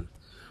single woman,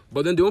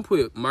 but then they won't put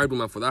a married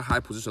woman for that high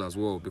position as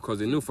well, because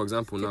they know, for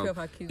example, now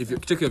if you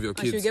take care of your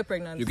kids, you get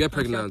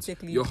pregnant.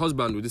 Your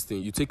husband with this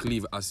thing, you take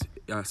leave as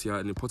you're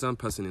an important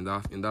person in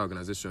that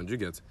organization. Do you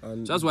get? So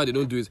that's why they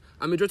don't do it.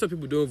 And majority of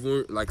people don't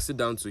even like sit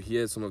down to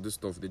hear some of this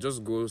stuff. They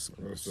just go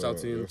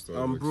shouting.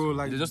 Bro,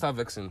 like they just have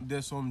vexing.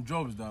 There's some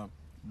jobs that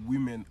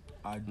women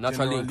are Naturally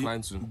generally-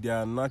 inclined to. They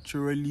are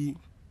naturally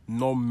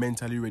not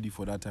mentally ready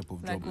for that type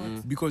of Like job.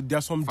 what? Because there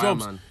are some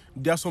Fireman.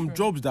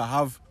 jobs that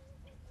have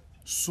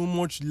so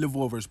much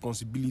level of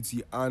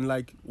responsibility, and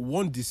like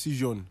one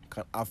decision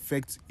can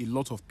affect a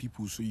lot of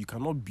people. So you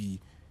cannot be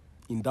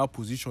in that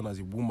position as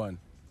a woman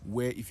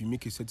where if you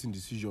make a certain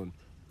decision,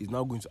 it's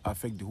now going to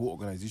affect the whole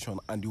organization,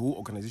 and the whole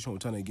organization will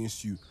turn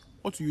against you.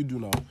 What do you do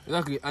now?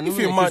 Exactly. And If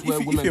even a in man- case where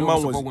if- women if a don't man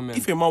support was- women,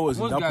 if a man was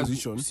in most that guys-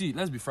 position- see,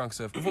 let's be frank,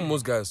 self. Even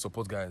most guys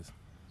support guys.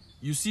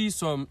 You see,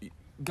 some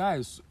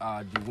guys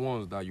are the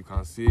ones that you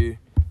can say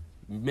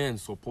men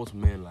support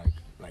men like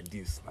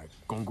this, like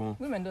gong.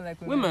 Women don't like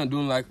women. Women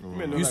don't like. don't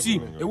You like see,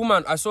 women. a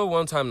woman. I saw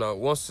one time now,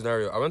 one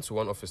scenario. I went to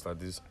one office like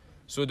this.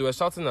 So they were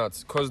shouting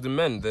at, because the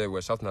men there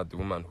were shouting at the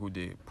woman who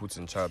they put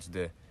in charge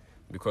there,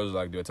 because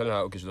like they were telling her,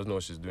 okay, she doesn't know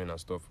what she's doing and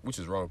stuff, which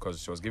is wrong because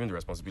she was given the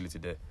responsibility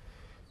there.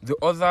 The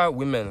other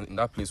women in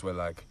that place were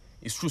like,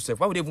 it's true, Seth.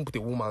 Why would they even put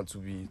a woman to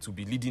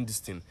be leading this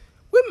thing?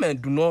 Women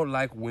do not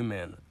like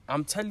women.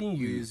 I'm telling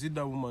you. Is it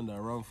that woman that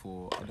ran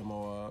for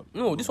Adamawa?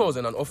 No, this one was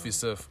in an office,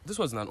 Seth. This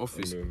was in an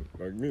office.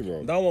 Like me,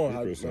 man. That one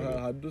Me personally.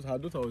 her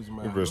daughter was in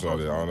my. Me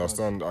personally,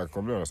 I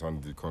completely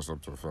understand the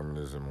concept of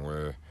feminism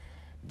where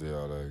they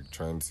are like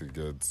trying to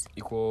get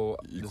Equal.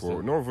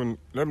 not even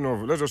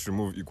let's just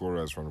remove equal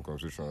rights from the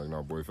constitution right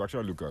now. But if you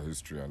actually look at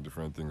history and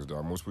different things, there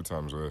are multiple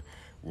times where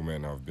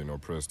women have been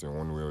oppressed in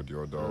one way or the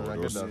other, I or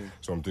get just that.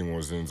 something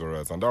wasn't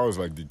alright. And that was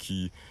like the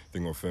key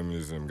thing of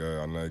feminism,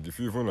 guy. And like if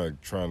you even like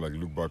try and like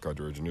look back at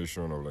the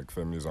origination of like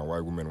feminism and why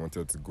women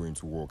wanted to go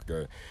into work,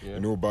 guy. Yeah. You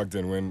know, back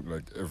then when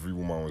like every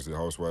woman was a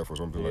housewife or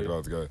something like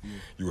Yeah. that, guy,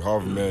 you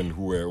have men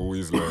who were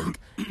always like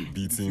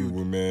beating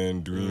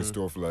women, doing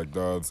stuff like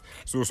that.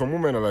 So some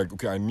women are like,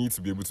 okay, I need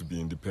to be able to be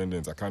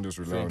independent. I can't just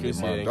rely in on case,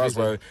 a man. in That's case,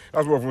 why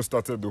that's what even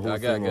started the whole I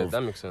get, thing of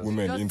that makes sense.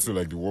 women Just- into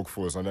like the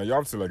workforce, and then you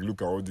have to like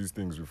look at all these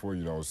things before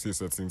you know say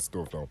certain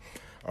stuff now.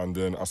 And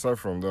then aside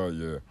from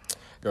that,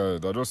 there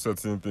are just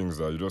certain things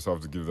that you just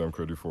have to give them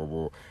credit for.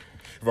 But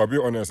if I be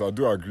honest, I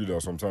do agree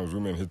that sometimes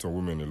women hit on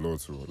women a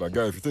lot too. Like,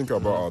 guy, if you think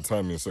about our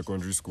time in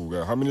secondary school,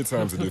 guy, how many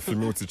times did a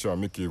female teacher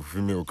make a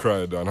female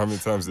cry, and how many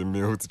times a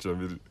male teacher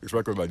made it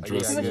like Yeah.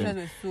 dressing? Women teachers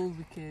were so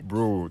wicked.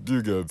 Bro, do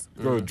you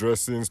get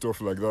dressing stuff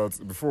like that?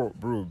 Before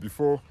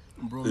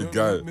Bro,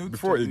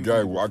 a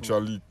guy will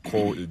actually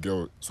call a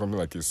girl something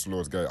like a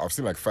slut, guy. I've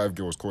seen like 5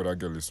 girls call that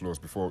girl a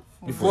slut before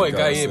Before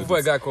said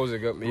a guy calls a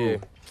girl, yeah.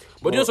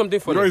 But you know something We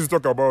funny? don't used to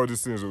talk about all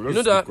these things. You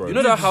know that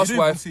You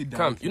housewife didn't even say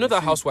Cam, that. you know that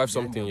You housewife said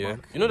something, behind yeah? your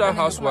back. You know that And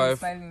then the woman housewife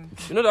smiling.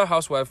 you know that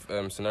housewife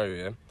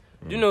scenario, yeah?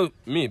 Do you know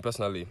me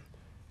personally?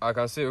 I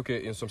can say,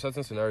 okay, in some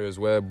certain scenarios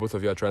where both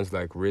of you are trying to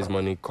like raise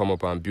money, come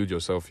up and build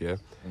yourself, yeah?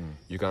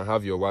 You can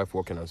have your wife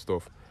working and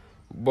stuff.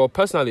 But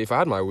personally, if I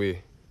had my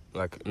way,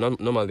 like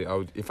normally I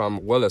would, if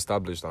I'm well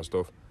established and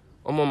stuff,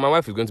 my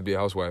wife is going to be a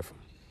housewife.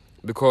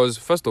 Because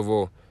first of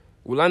all,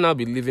 will I now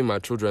be leaving my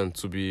children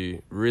to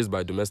be raised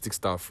by domestic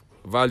staff,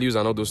 values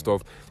and all those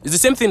stuff? It's the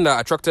same thing that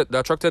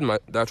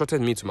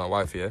attracted me to my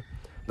wife, yeah?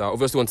 That I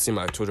obviously want to see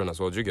my children as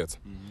well. Do you get?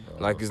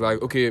 Like it's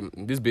like, okay,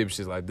 this babe,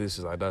 she's like this,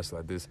 she's like that, she's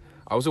like this.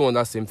 I also want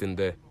that same thing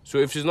there. So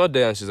if she's not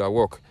there and she's at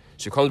work,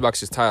 she comes back,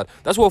 she's tired.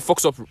 That's what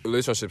fucks up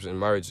relationships in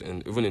marriage,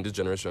 and even in this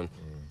generation.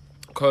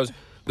 Because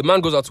the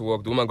man goes out to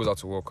work, the woman goes out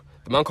to work.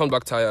 The man comes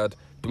back tired,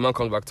 the woman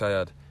comes back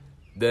tired.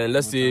 Then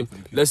let's say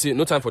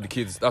no time for the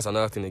kids. That's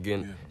another thing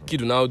again.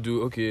 Kid will now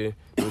do, okay,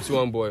 you see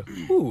one boy,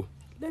 ooh,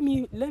 let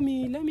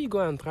me go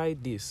and try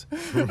this.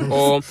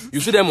 Or you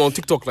see them on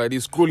TikTok like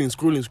this,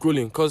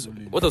 scrolling. Cause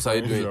what else are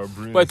you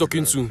doing? What are you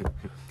talking to?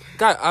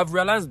 Guy, I've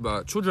realized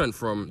that children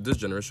from this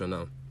generation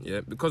now,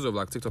 yeah, because of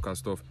like TikTok and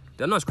stuff,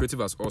 they're not as creative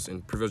as us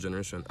in previous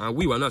generation. And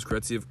we were not as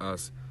creative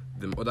as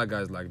them other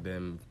guys like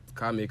them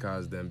car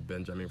makers, them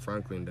Benjamin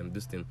Franklin, them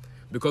this thing.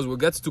 Because we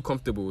get too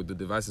comfortable with the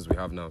devices we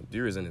have now. Do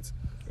you reason it?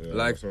 Yeah,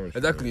 Like that's what I'm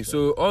exactly. saying.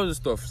 So all this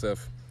stuff,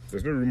 Seth.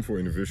 There's no room for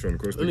innovation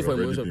because Only things for have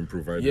already emotion. been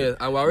provided. Yeah,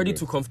 and we're already Yeah.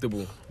 too comfortable.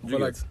 Do you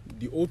But like get?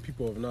 the old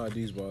people of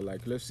nowadays, but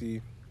like let's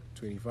say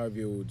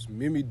 25-year-olds,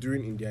 maybe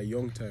during in their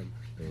young time,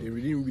 they didn't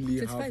really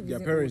 25 have their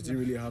isn't parents old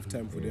didn't really have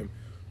time for them,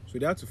 so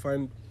they had to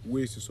find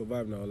ways to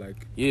survive now.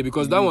 Like Yeah,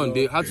 because that one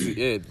they had to.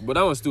 Yeah, but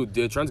that one still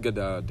they're trying to get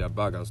their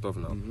bag and stuff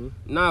now.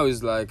 Now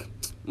it's like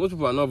most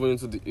people are not going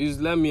into the. Is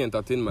let me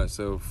entertain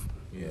myself.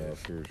 Yeah,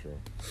 for sure.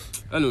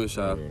 Anyway,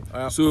 Sha.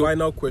 so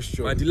final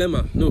question. My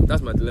dilemma. No,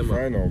 that's my dilemma.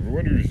 Final, but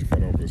when do you reach the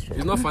final question?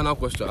 It's not final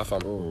question,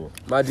 Afam. Oh.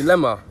 My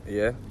dilemma,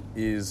 yeah,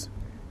 is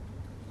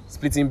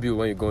splitting bill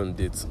when you go on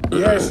dates.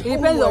 Yes, It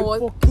depends on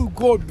what. fucking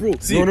god, bro.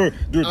 See, No,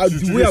 dude.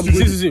 the way I'm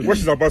going- see. What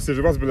she's about to say, she's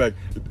about to be like.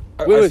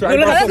 Wait, I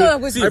no, That's say- what I'm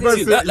going to see, say. I better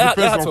see, say let it's the her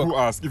person talk. who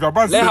asked. If you're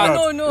about to Let say her-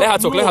 that, No. let her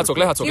talk.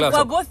 If we're Let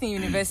her. both in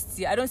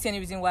university, I don't see any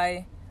reason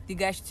why the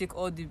guy should take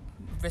all the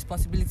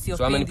responsibility of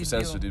So how paying many the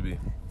percent bill. should it be?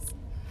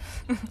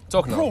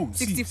 Talk now. Bro,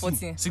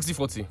 60-40.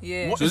 60-40.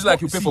 Yeah. So it's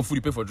like you pay for food,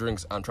 you pay for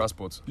drinks and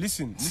transport.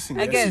 Listen. I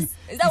yeah, guess. see,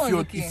 Is that if one you're,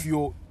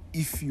 okay?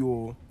 if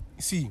you're,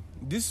 see,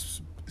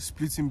 this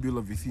splitting bill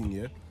of a thing,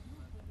 yeah,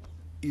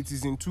 it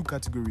is in two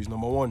categories.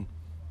 Number one,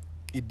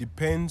 it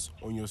depends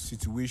on your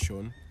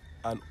situation,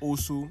 and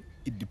also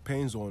it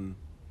depends on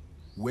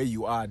where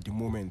you are at the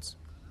moment.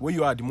 Where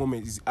you are at the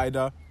moment is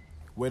either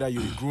whether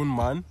you're a grown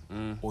man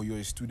or you're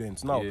a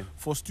student. Now,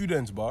 for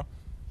students,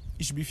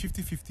 it should be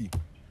 50-50.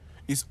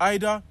 It's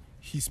either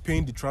he's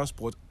paying the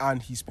transport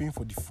and he's paying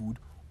for the food,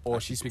 or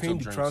she's paying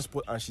the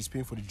transport and she's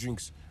paying for the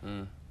drinks.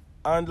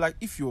 And like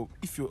if you're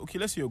okay,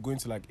 let's say you're going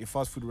to like a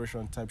fast food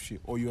restaurant type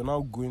shit, or you're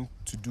now going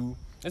to do,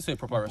 let's say a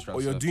proper restaurant,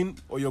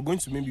 or you're going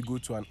to maybe go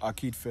to an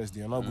arcade first,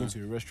 then you're now going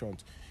to a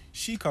restaurant.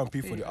 She can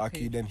pay for the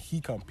arcade, then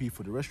he can pay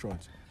for the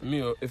restaurant.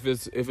 Me, if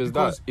it's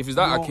that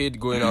arcade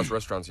going out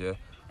restaurant,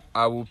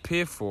 I'll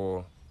pay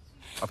for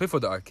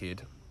the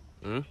arcade.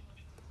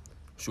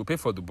 She'll pay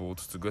for the boat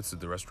to get to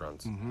the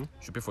restaurant.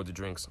 She'll pay for the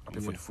drinks. I'll pay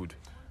for the food.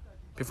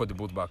 Pay for the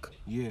boat back.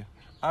 Yeah.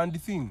 And the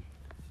thing,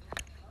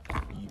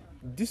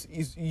 this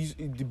is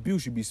the bill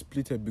should be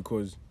splitted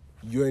because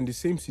you're in the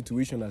same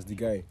situation as the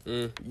guy.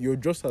 You're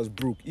just as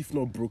broke, if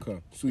not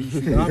broker. So you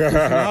should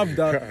have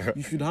that.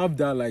 You should have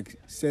that like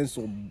sense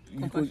of.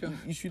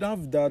 You should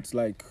have that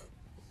like.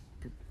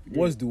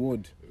 What's the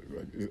word?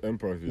 Like,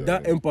 empathy.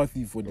 That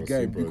empathy for the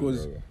guy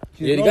because.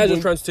 The guy's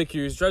just trying to take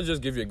you. He's trying to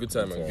just give you a good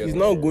time. He's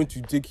not going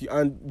to take you,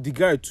 and the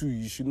guy too.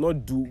 You should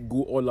not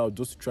go all out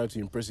just to try to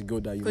impress a girl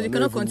that you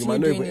cannot continue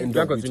doing it. You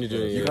cannot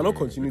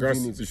continue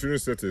doing it. You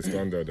shouldn't set a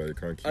standard that you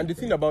can't keep. And the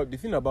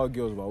thing about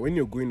girls, when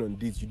you're going on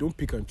dates, you don't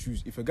pick and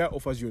choose. If a guy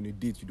offers you on a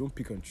date, you don't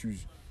pick and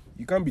choose.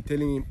 You can't be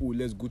telling him, "Oh,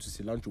 let's go to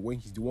cilantro," when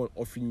he's the one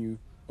offering you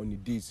on a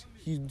date.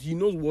 He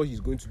knows what he's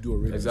going to do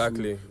already.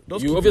 Exactly. So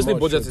you obviously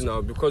budget it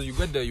now because you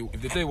get there.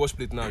 If they tell you wash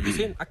plate now, you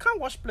say, "I can't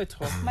wash plate.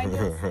 My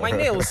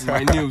nails.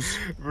 My nails."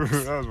 Bro,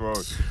 that's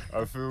wild.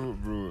 I feel,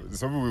 bro.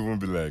 Some people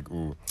won't be like,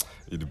 "Oh,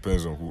 it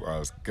depends on who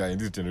asks." Guy, in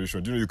this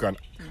generation, do you know you can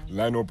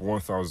line up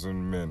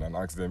 1,000 men and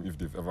ask them if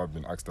they've ever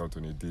been asked out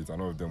on a date,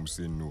 and all of them will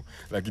say no.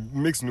 Like it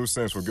makes no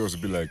sense for girls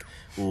to be like,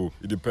 "Oh,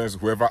 it depends.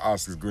 Whoever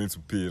asks is going to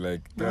pay."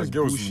 Like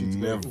girls will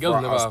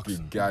never ask a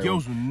guy.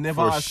 Girls will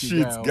never ask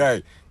a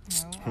guy.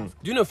 Do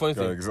you know funny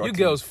thing? Exactly. You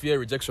girls fear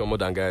rejection more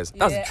than guys.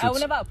 That's the truth. I will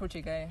never approach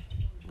a guy.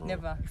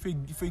 Never.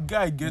 If a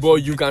guy gets, but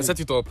you can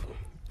set it up.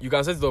 You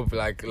can set it up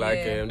like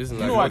this is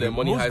like what the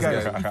money has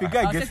guys. If a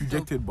guy gets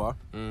rejected,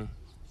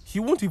 he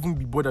won't even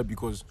be bothered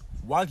because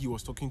while he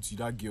was talking to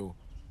that girl,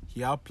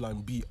 he had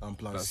plan B and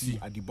plan C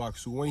at the back.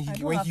 So when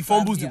he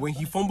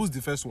fumbles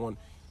the first one.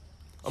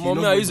 See, do you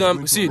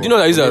know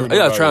that he's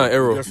a try and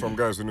error. There's some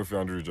guys who know if you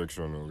handle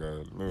rejection,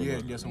 guys.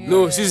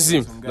 No, see.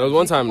 There was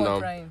one time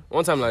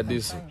like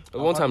this.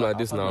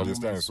 Now.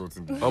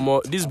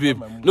 This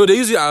babe. No, they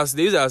use it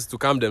as to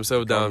calm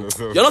themselves down.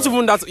 You're not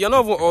even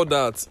all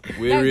that.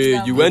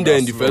 You went there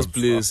in the first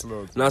place.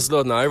 Now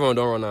slot. Now everyone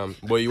don't run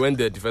but you went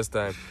there the first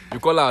time. You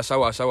call her a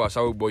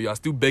shower, but you are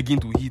still begging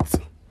to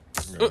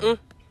hit.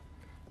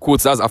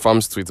 Quotes. That's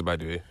Afam's tweet, by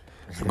the way.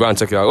 Go and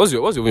check it out. What's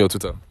your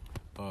Twitter?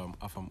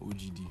 Afam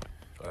OGD.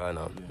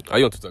 No. Are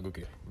you on Twitter,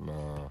 Goke?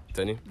 Nah.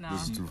 Teni? No.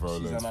 This is too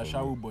violent. She's an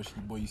Ashawu,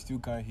 but you still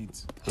can't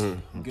hit.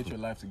 Get your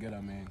life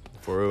together, man.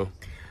 For real.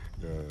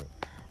 Yeah.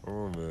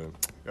 Oh man.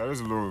 Yeah,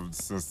 there's a lot of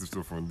sensitive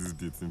stuff on this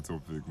dating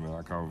topic, man.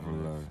 I can't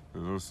even lie.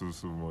 There's also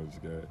so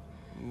much, guy.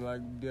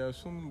 Like there's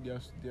so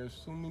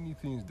many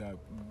things that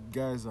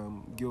guys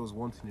and girls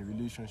want in a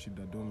relationship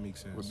that don't make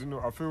sense. But you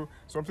know, I feel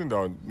something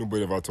that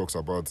nobody ever talks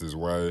about is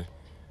why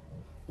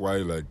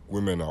like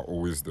women are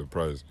always the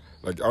prize.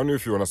 Like I don't know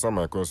if you understand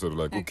my concept.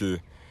 Like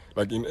okay,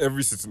 like in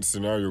every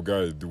scenario,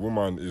 guy, the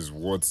woman is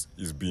what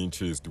is being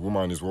chased. The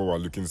woman is what we're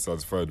looking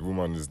satisfied. The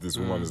woman is this.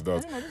 Woman is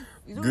that.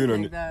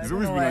 It's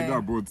always been like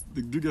that. But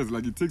the guys,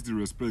 like it takes the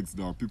respect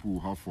that people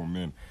will have for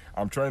men.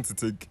 I'm trying to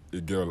take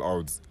a girl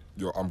out.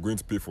 I'm going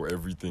to pay for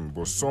everything,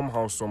 but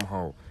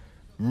somehow,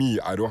 me,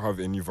 I don't have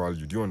any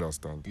value. Do you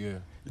understand? Yeah.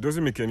 It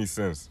doesn't make any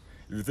sense.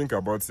 If you think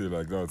about it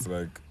like that, it's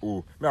like,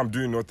 oh, man, I'm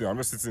doing nothing. I'm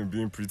just sitting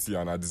being pretty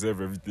and I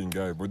deserve everything,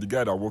 guy. But the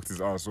guy that worked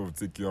his ass off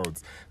to take you out,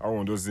 that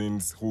one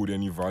doesn't hold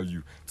any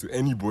value to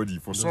anybody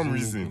for some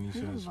reason.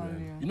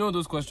 You know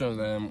those questions,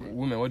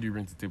 women, what do you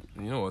bring to the table?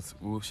 You know what?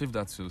 We'll shift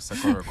that to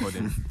second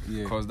recording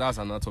because that's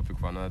another topic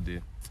for another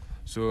day.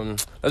 So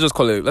let's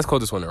call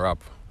this one a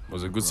wrap. It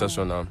was a good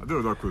session now. I deal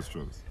with that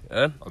questions.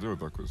 Eh? I deal with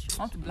that questions.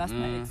 I want to blast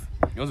my ex.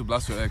 You want to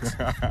blast your ex?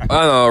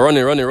 No,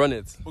 run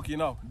it. Okay,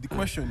 now the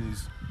question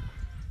is,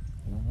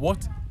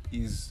 what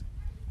is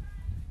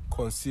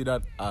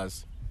considered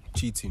as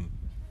cheating?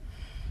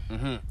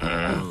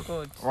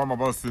 God. What I'm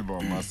about to say,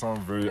 but might sound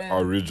very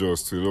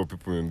outrageous to a lot of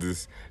people in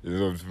this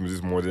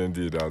modern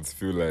day that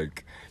feel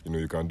like,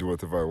 you can do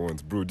whatever I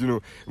want. Bro, do you know,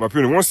 in my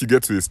opinion, once you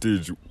get to a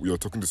stage you're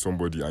talking to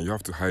somebody and you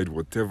have to hide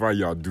whatever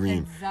you are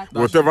doing. Exactly.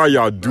 Whatever you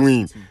are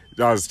doing,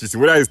 that's cheating.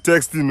 Whether it's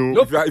texting,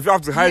 if you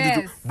have to hide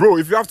it, bro,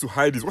 if you have to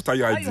hide it, what are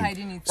you hiding? Why are you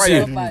hiding it? Why are you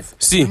hiding it?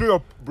 See,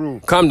 bro.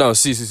 Calm down,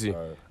 see.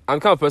 I'm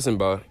the kind of person,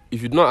 but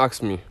if you do not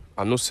ask me,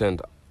 I no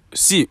send.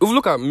 See, if you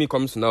look at me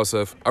coming to now,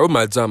 self, I wrote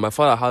my exam. My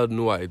father had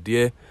no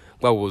idea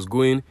where I was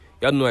going.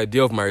 He had no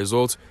idea of my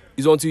results.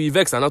 It's until he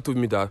vexed and now told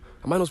me that,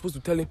 am I not supposed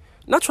to tell him?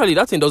 Naturally,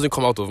 that thing doesn't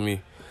come out of me.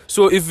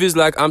 So if it's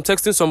like I'm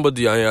texting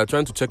somebody and you're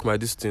trying to check my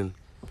this thing,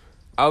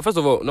 first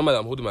of all, no matter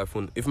I'm holding my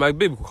phone, if my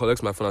babe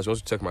collects my phone and she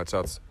wants to check my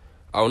chats,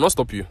 I will not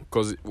stop you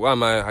because why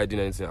am I hiding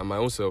anything? I'm my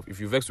own self. If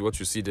you vex with what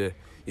you see there,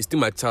 it's still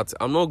my chat.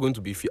 I'm not going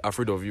to be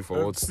afraid of you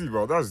for what. See,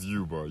 but that's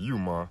you, but you,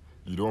 ma,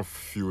 you don't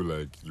feel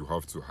like you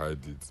have to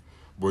hide it.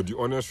 But the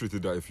honest truth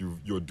is that if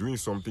you're doing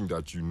something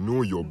that you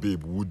know your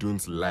babe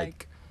wouldn't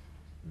like,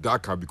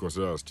 that can be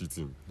considered as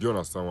cheating. Do you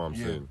understand what I'm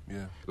saying?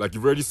 Yeah. Like,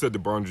 you've already set the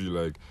boundary,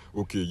 like,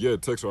 okay, yeah,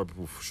 text other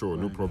people, sure,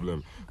 no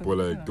problem. But,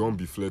 like, don't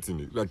be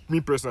flirting it. Like,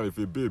 me personally, if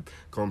a babe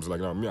comes,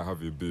 like, now, me, I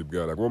have a babe,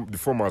 guy. Like, the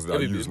formats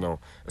that I use now,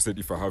 I said,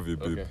 if I have a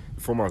babe,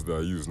 the formats that I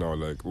use now,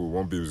 like, oh,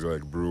 one babe's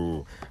like,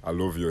 bro, I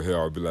love your hair.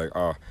 I'll be like,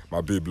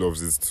 my babe loves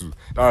this too.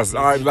 That's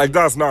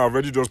now, I've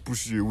already just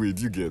pushed you away.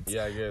 Do you get?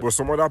 Yeah, I get. But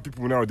some other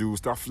people now, they will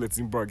start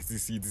flirting back,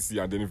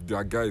 etc. And then if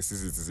their guy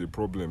sees it, it's a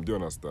problem. Do you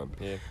understand?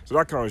 Yeah. So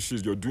that kind of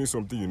shit, you're doing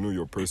something you know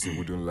your person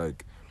wouldn't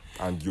like,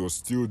 and you're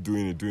still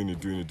doing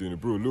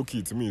it. Bro,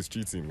 low-key, to me, it's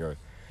cheating, guy.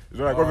 You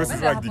know, like, obviously, When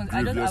it's that like the happens,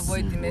 I grievous just avoid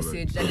scene, the but,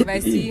 message. Like, if I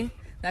see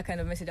that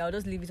kind of message, I'll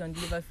just leave it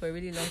undelivered for a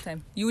really long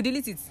time. You will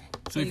delete it.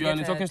 So if you're in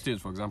the talking stage,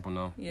 for example,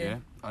 now, Yeah.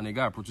 and a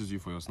guy approaches you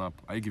for your snap,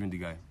 are you giving the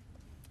guy?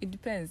 It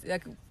depends.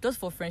 Like, just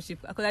for friendship.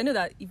 Because I know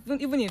that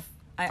even if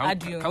I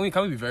add you... Can we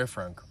be very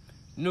frank?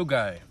 No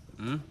guy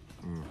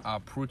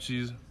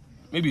approaches,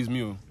 maybe it's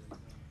me,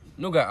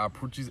 no guy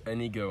approaches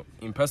any girl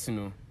in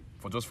person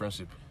for just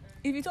friendship.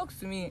 If he talks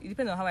to me, it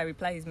depends on how I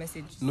reply his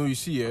message. No, you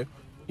see,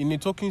 in a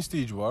talking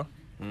stage,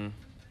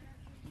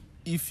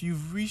 if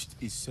you've reached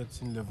a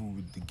certain level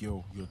with the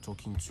girl you're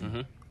talking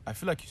to, I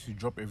feel like you should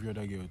drop every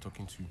other girl you're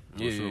talking to.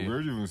 For sure. We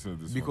already even said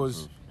this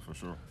Because for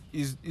sure.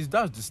 Is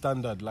that's the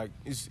standard. Like,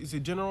 it's a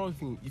general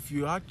thing. If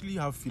you actually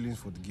have feelings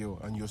for the girl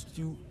and you're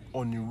still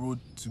on the road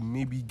to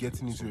maybe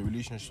getting into a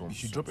relationship, you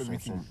should drop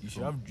everything. You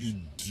should have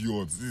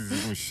idiots. This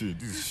is even shit.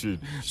 This is shit.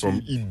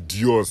 Some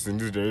idiots in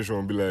this generation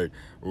will be like,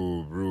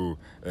 oh, bro,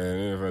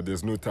 and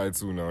there's no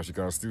title now. She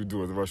can still do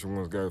whatever she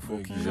wants, guy.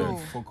 Fuck you, No.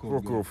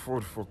 guy.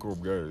 Fuck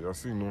up, guy. You're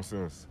seeing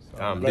nonsense.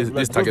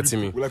 This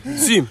targeting me. Like,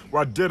 See,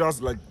 we're dead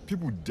ass. Like,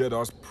 people dead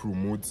ass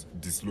promote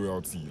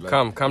disloyalty.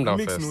 Like, calm down it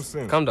makes first. no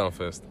sense. Calm down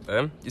first.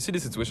 You see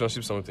this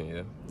situationship something,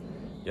 yeah?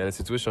 You're in a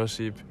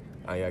situationship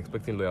and you're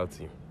expecting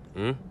loyalty.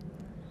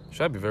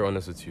 Should I be very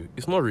honest with you?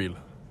 It's not real.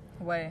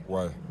 Why?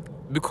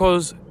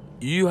 Because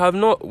you have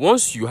not,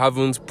 once you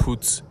haven't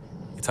put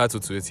a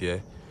title to it, yeah,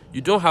 you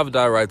don't have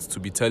that right to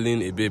be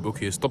telling a babe,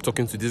 okay, stop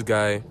talking to this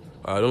guy.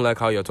 I don't like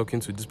how you're talking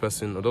to this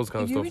person or those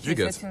kind of stuff. Do you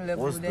get?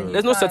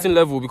 There's no certain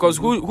level because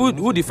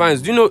who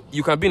defines? Do you know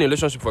you can be in a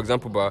relationship, for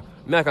example, but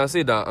me, I can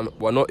say that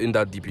we're not in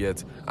that deep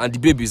yet, and the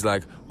baby is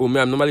like, oh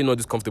man, I'm normally not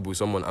this comfortable with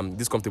someone. I'm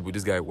this comfortable with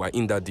this guy. We're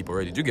in that deep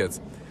already. Do you get?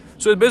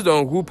 So it's based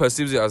on who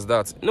perceives it as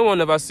that. No one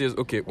ever says,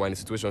 okay, we're in a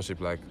situationship.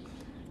 Like,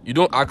 you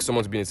don't ask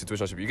someone to be in a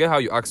situationship. You get how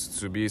you ask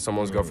to be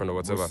someone's girlfriend or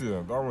whatever. See,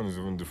 that one is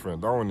even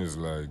different. That one is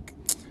like,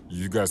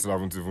 you guys still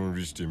haven't even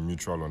reached a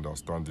mutual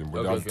understanding.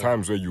 But there are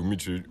times where you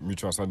meet a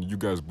mutual understanding. You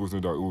guys both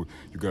know that, oh,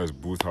 you guys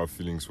both have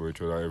feelings for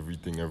each other,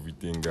 everything,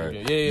 guy.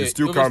 You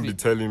still Obviously, can't be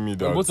telling me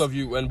that. When both of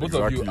you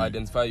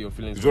identify your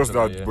feelings. It's just for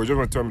each other, that, but just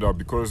want to tell me that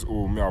because,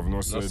 oh, me, I've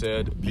not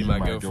said be my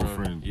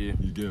girlfriend. Yeah.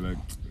 You get, like,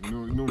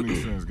 no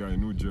makes sense, guy.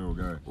 No jail,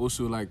 guy.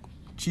 Also, like,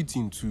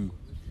 cheating too.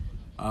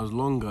 As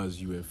long as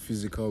you were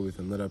physical with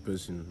another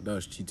person,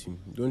 that's cheating.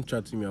 Don't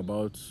chat to me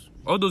about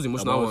all those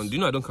emotional ones. Do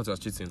you know I don't count as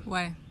cheating?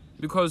 Why?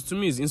 Because to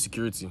me it's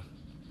insecurity.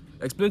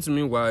 Explain to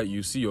me why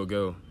you see your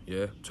girl,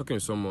 yeah, talking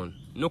with someone,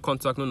 no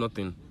contact, no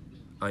nothing,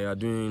 and you're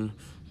doing.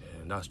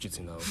 That's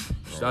cheating now.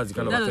 That's the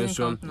kind of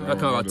attention. That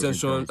kind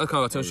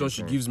of attention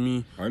she gives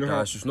me. I know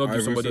how she should not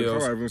give somebody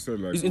else. I even said,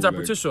 like, it's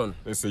interpretation. Like,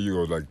 let's say you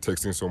were like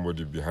texting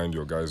somebody behind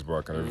your guy's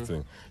back and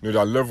everything. You know,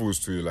 there are levels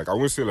to it. Like, I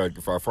won't say like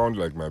if I found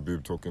like my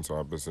babe talking to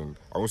another person,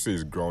 I won't say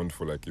it's ground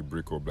for like a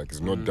breakup. Like,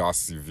 it's not that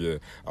severe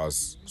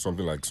as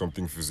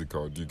something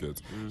physical. Do you get?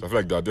 So I feel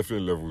like there are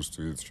definitely levels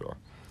to it, sure.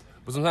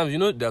 But sometimes, you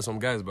know, there are some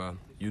guys, but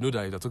you know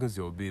that if they're talking to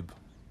your babe,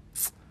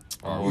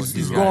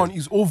 it's gone.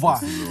 It's over.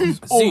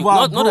 It's see,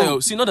 over.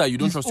 Not that you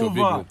don't trust your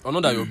babe, or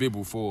not that your babe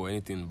will fall or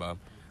anything, but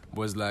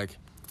it's like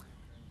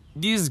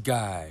this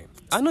guy.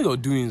 I know your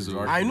doings, though.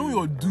 I know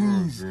your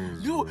doings.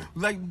 You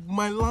like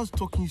my last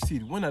talking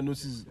stage when I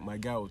noticed my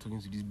guy was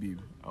talking to this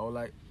babe. I was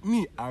like,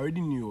 I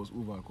already knew it was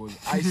over because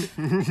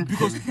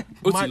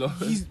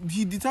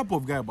he's the type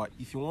of guy. But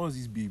if he wants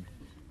this babe,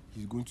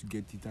 he's going to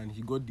get it, and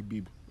he got the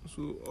babe.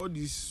 So all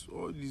this.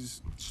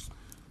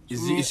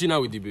 Is she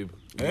now with the babe?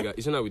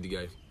 Is she now with the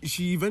guy?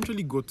 She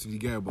eventually got to the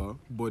guy,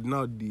 but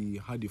now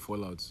they had a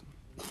fallout.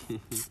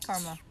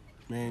 Karma.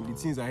 Man, the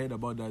things I heard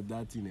about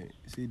that thing,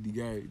 say the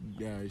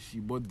guy,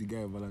 she bought the guy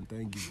a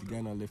Valentine gift. The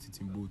guy now left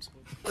it in boat.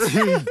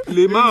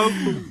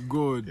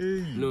 God.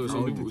 No,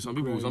 some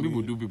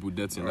people do people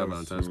death in that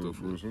Valentine stuff.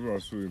 Bro, some people are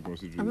so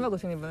inconsiderate. I've never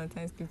gotten a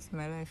Valentine's gift in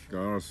my life.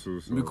 God, so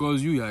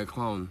because you're a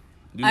clown.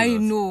 I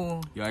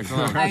know. You're a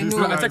clown. I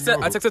know. I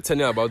texted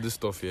Teni about this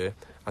stuff, yeah.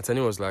 And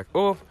Teni was like,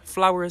 oh,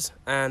 flowers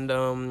and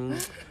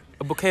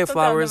a bouquet of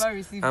Something I've flowers never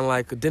received. and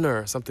like a dinner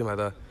or something like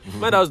that.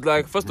 Man, I was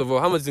like, first of all,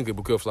 how much do you think a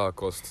bouquet of flowers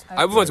costs?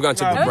 I even want to go and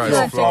check the I price. don't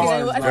think Flowers.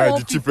 I checked it. Guy, I the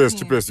think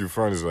cheapest you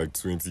find is like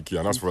 20k,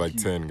 and that's for like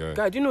 10, guy.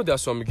 Guy, do you know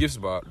there's some gifts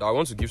that I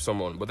want to give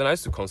someone, but then I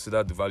used to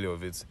consider the value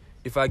of it.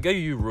 If I get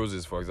you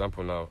roses, for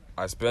example, now,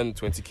 I spend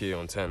 20k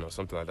on 10 or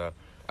something like that.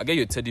 I get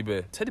you a teddy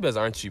bear. Teddy bears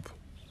aren't cheap.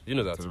 You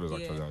know that. Teddybears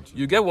actually aren't cheap.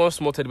 You get one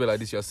small teddy bear like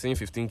this, you're saying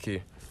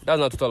 15k. That's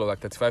not a total of like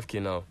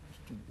 35k now.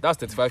 That's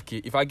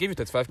 35k. If I give you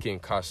 35k in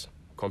cash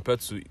compared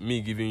to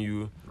me giving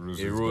you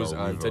Roses, a rose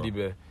girl, and weaver. teddy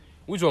bear,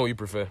 which one would you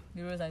prefer?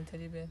 The rose and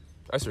teddy bear.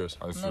 Are you serious?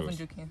 I I'm not serious.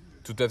 even joking.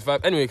 To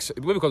 35. Anyway, because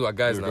we're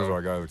guys Yeah, now. because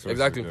we're guys,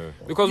 Exactly. yeah.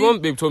 Because one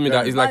babe told me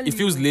that it's like it Value.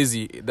 feels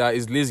lazy. That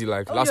is lazy,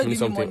 like Oh, last you're minute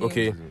giving something. money.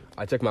 Okay,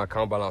 I check my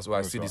account balance.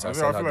 I see this. I I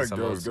send feel her like this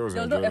girls amount. There's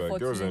no enjoy effort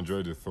girls in it.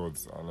 enjoy the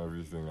thoughts and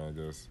everything, I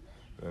guess.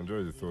 They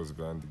enjoy the thoughts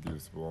behind the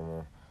gifts,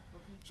 but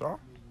sure.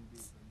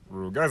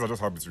 Bro, guys are just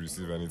happy to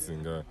receive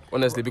anything, guy.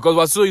 Honestly, because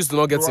we're so used to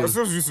not Bro, getting. I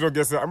still used to not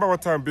get it. I remember one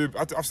time, babe.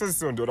 I've said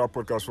this on the other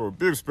podcast before.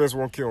 Babe spends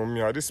 1k on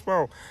me. I just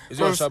smile. Is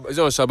it on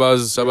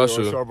Shaba's Shaba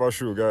show? Shaba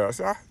show, guy. I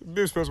said,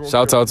 babe spends 1k.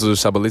 Shout out to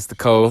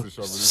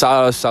Shabalistico.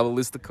 Shout out to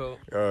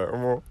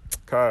Shabalistico.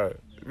 Kai,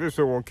 babe spends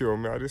 1k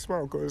on me. I just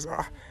smile because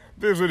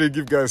babes when they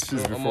give guys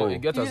shit before.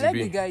 It get You as it like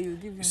the be. guy you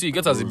give him. See, it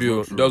get as it be.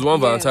 True, true. There was one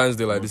Yeah. Valentine's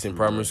Day like this in True,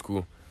 primary yeah.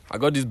 school. I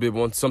got this babe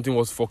want something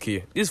was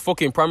 4k. This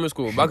 4k in primary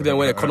school. Back then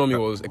when economy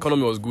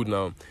was good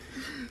now.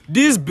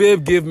 This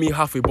babe gave me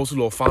half a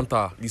bottle of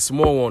Fanta, the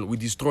small one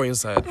with the straw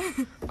inside.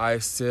 I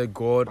said,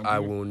 God, I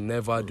will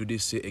never do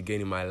this shit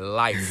again in my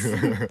life.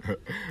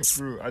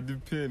 Bro, I the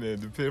pain,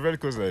 very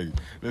because like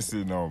let's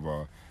say now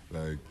about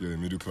like you're a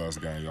middle class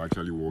guy, and you're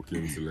actually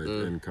working to like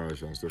earn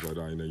cash and stuff like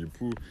that, and then you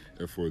put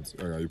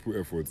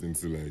effort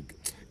into like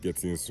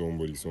getting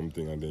somebody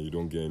something, and then you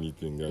don't get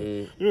anything, guy.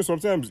 You know,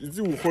 sometimes it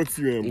will hurt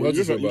you, but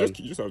you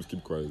just have to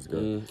keep quiet,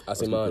 guy.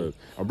 As a man.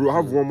 And bro, I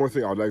have one more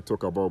thing I'd like to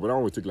talk about, but that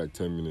one will take like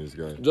 10 minutes,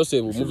 guy. Just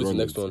say we'll We move should it to run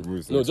the next it. one. Move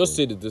it to No, next just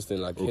one. say this thing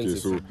like Okay, hint it.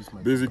 so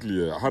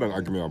basically, I had an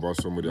argument about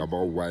somebody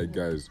about why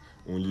guys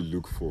only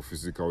look for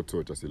physical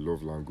touch as a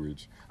love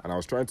language, and I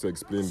was trying to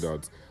explain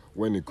that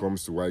when it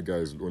comes to why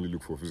guys only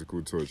look for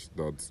physical touch,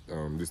 that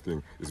this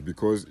thing is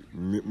because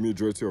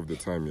majority of the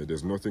time,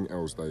 there's nothing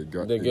else that a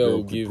girl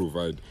will could give.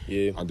 provide,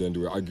 Yeah. and then they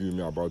were arguing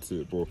me about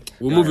it. But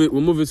We'll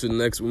move it to the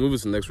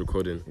next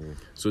recording.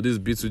 So this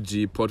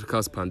B2G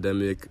podcast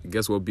pandemic.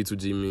 Guess what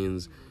B2G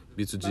means?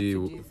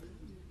 B2G.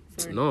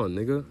 Sorry. No,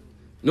 nigga.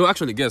 No,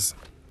 actually, guess.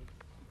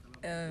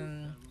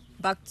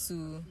 Back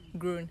to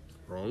grown.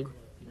 Wrong.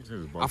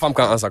 I Afam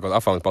can't answer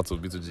because Afam is part of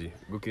B2G.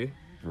 Okay.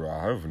 Bro,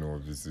 I don't even know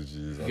what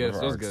B2G is. I Guess. never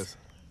Just asked. guess.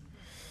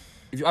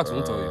 If you ask, I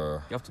won't tell you. Uh,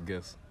 You have to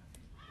guess.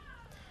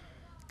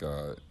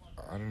 God,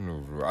 I don't know,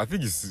 bro. I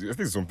think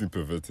it's something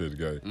perverted,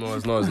 guy. No,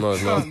 it's not.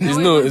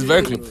 It's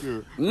very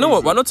clear. No,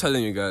 what? We're not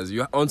telling you guys.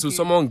 Until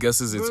someone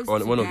guesses it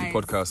on one of the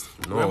podcasts.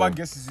 Whoever No.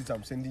 guesses it,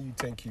 I'm sending you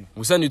 10k.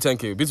 We'll send you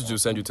 10k. B2G will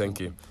send you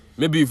 10k.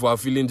 Maybe if we're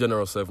feeling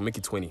generous, we'll make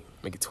it 20.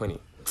 Make it 20.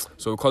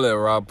 So we'll call it a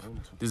wrap.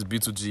 This is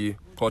B2G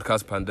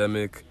podcast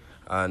pandemic,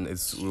 and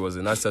it was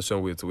a nice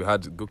session we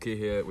had Goke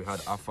here, we had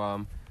Afam,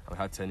 and we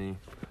had Teni.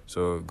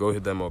 So go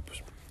hit them up.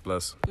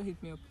 Bless. Don't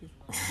hit me up,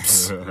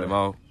 please. Them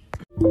out.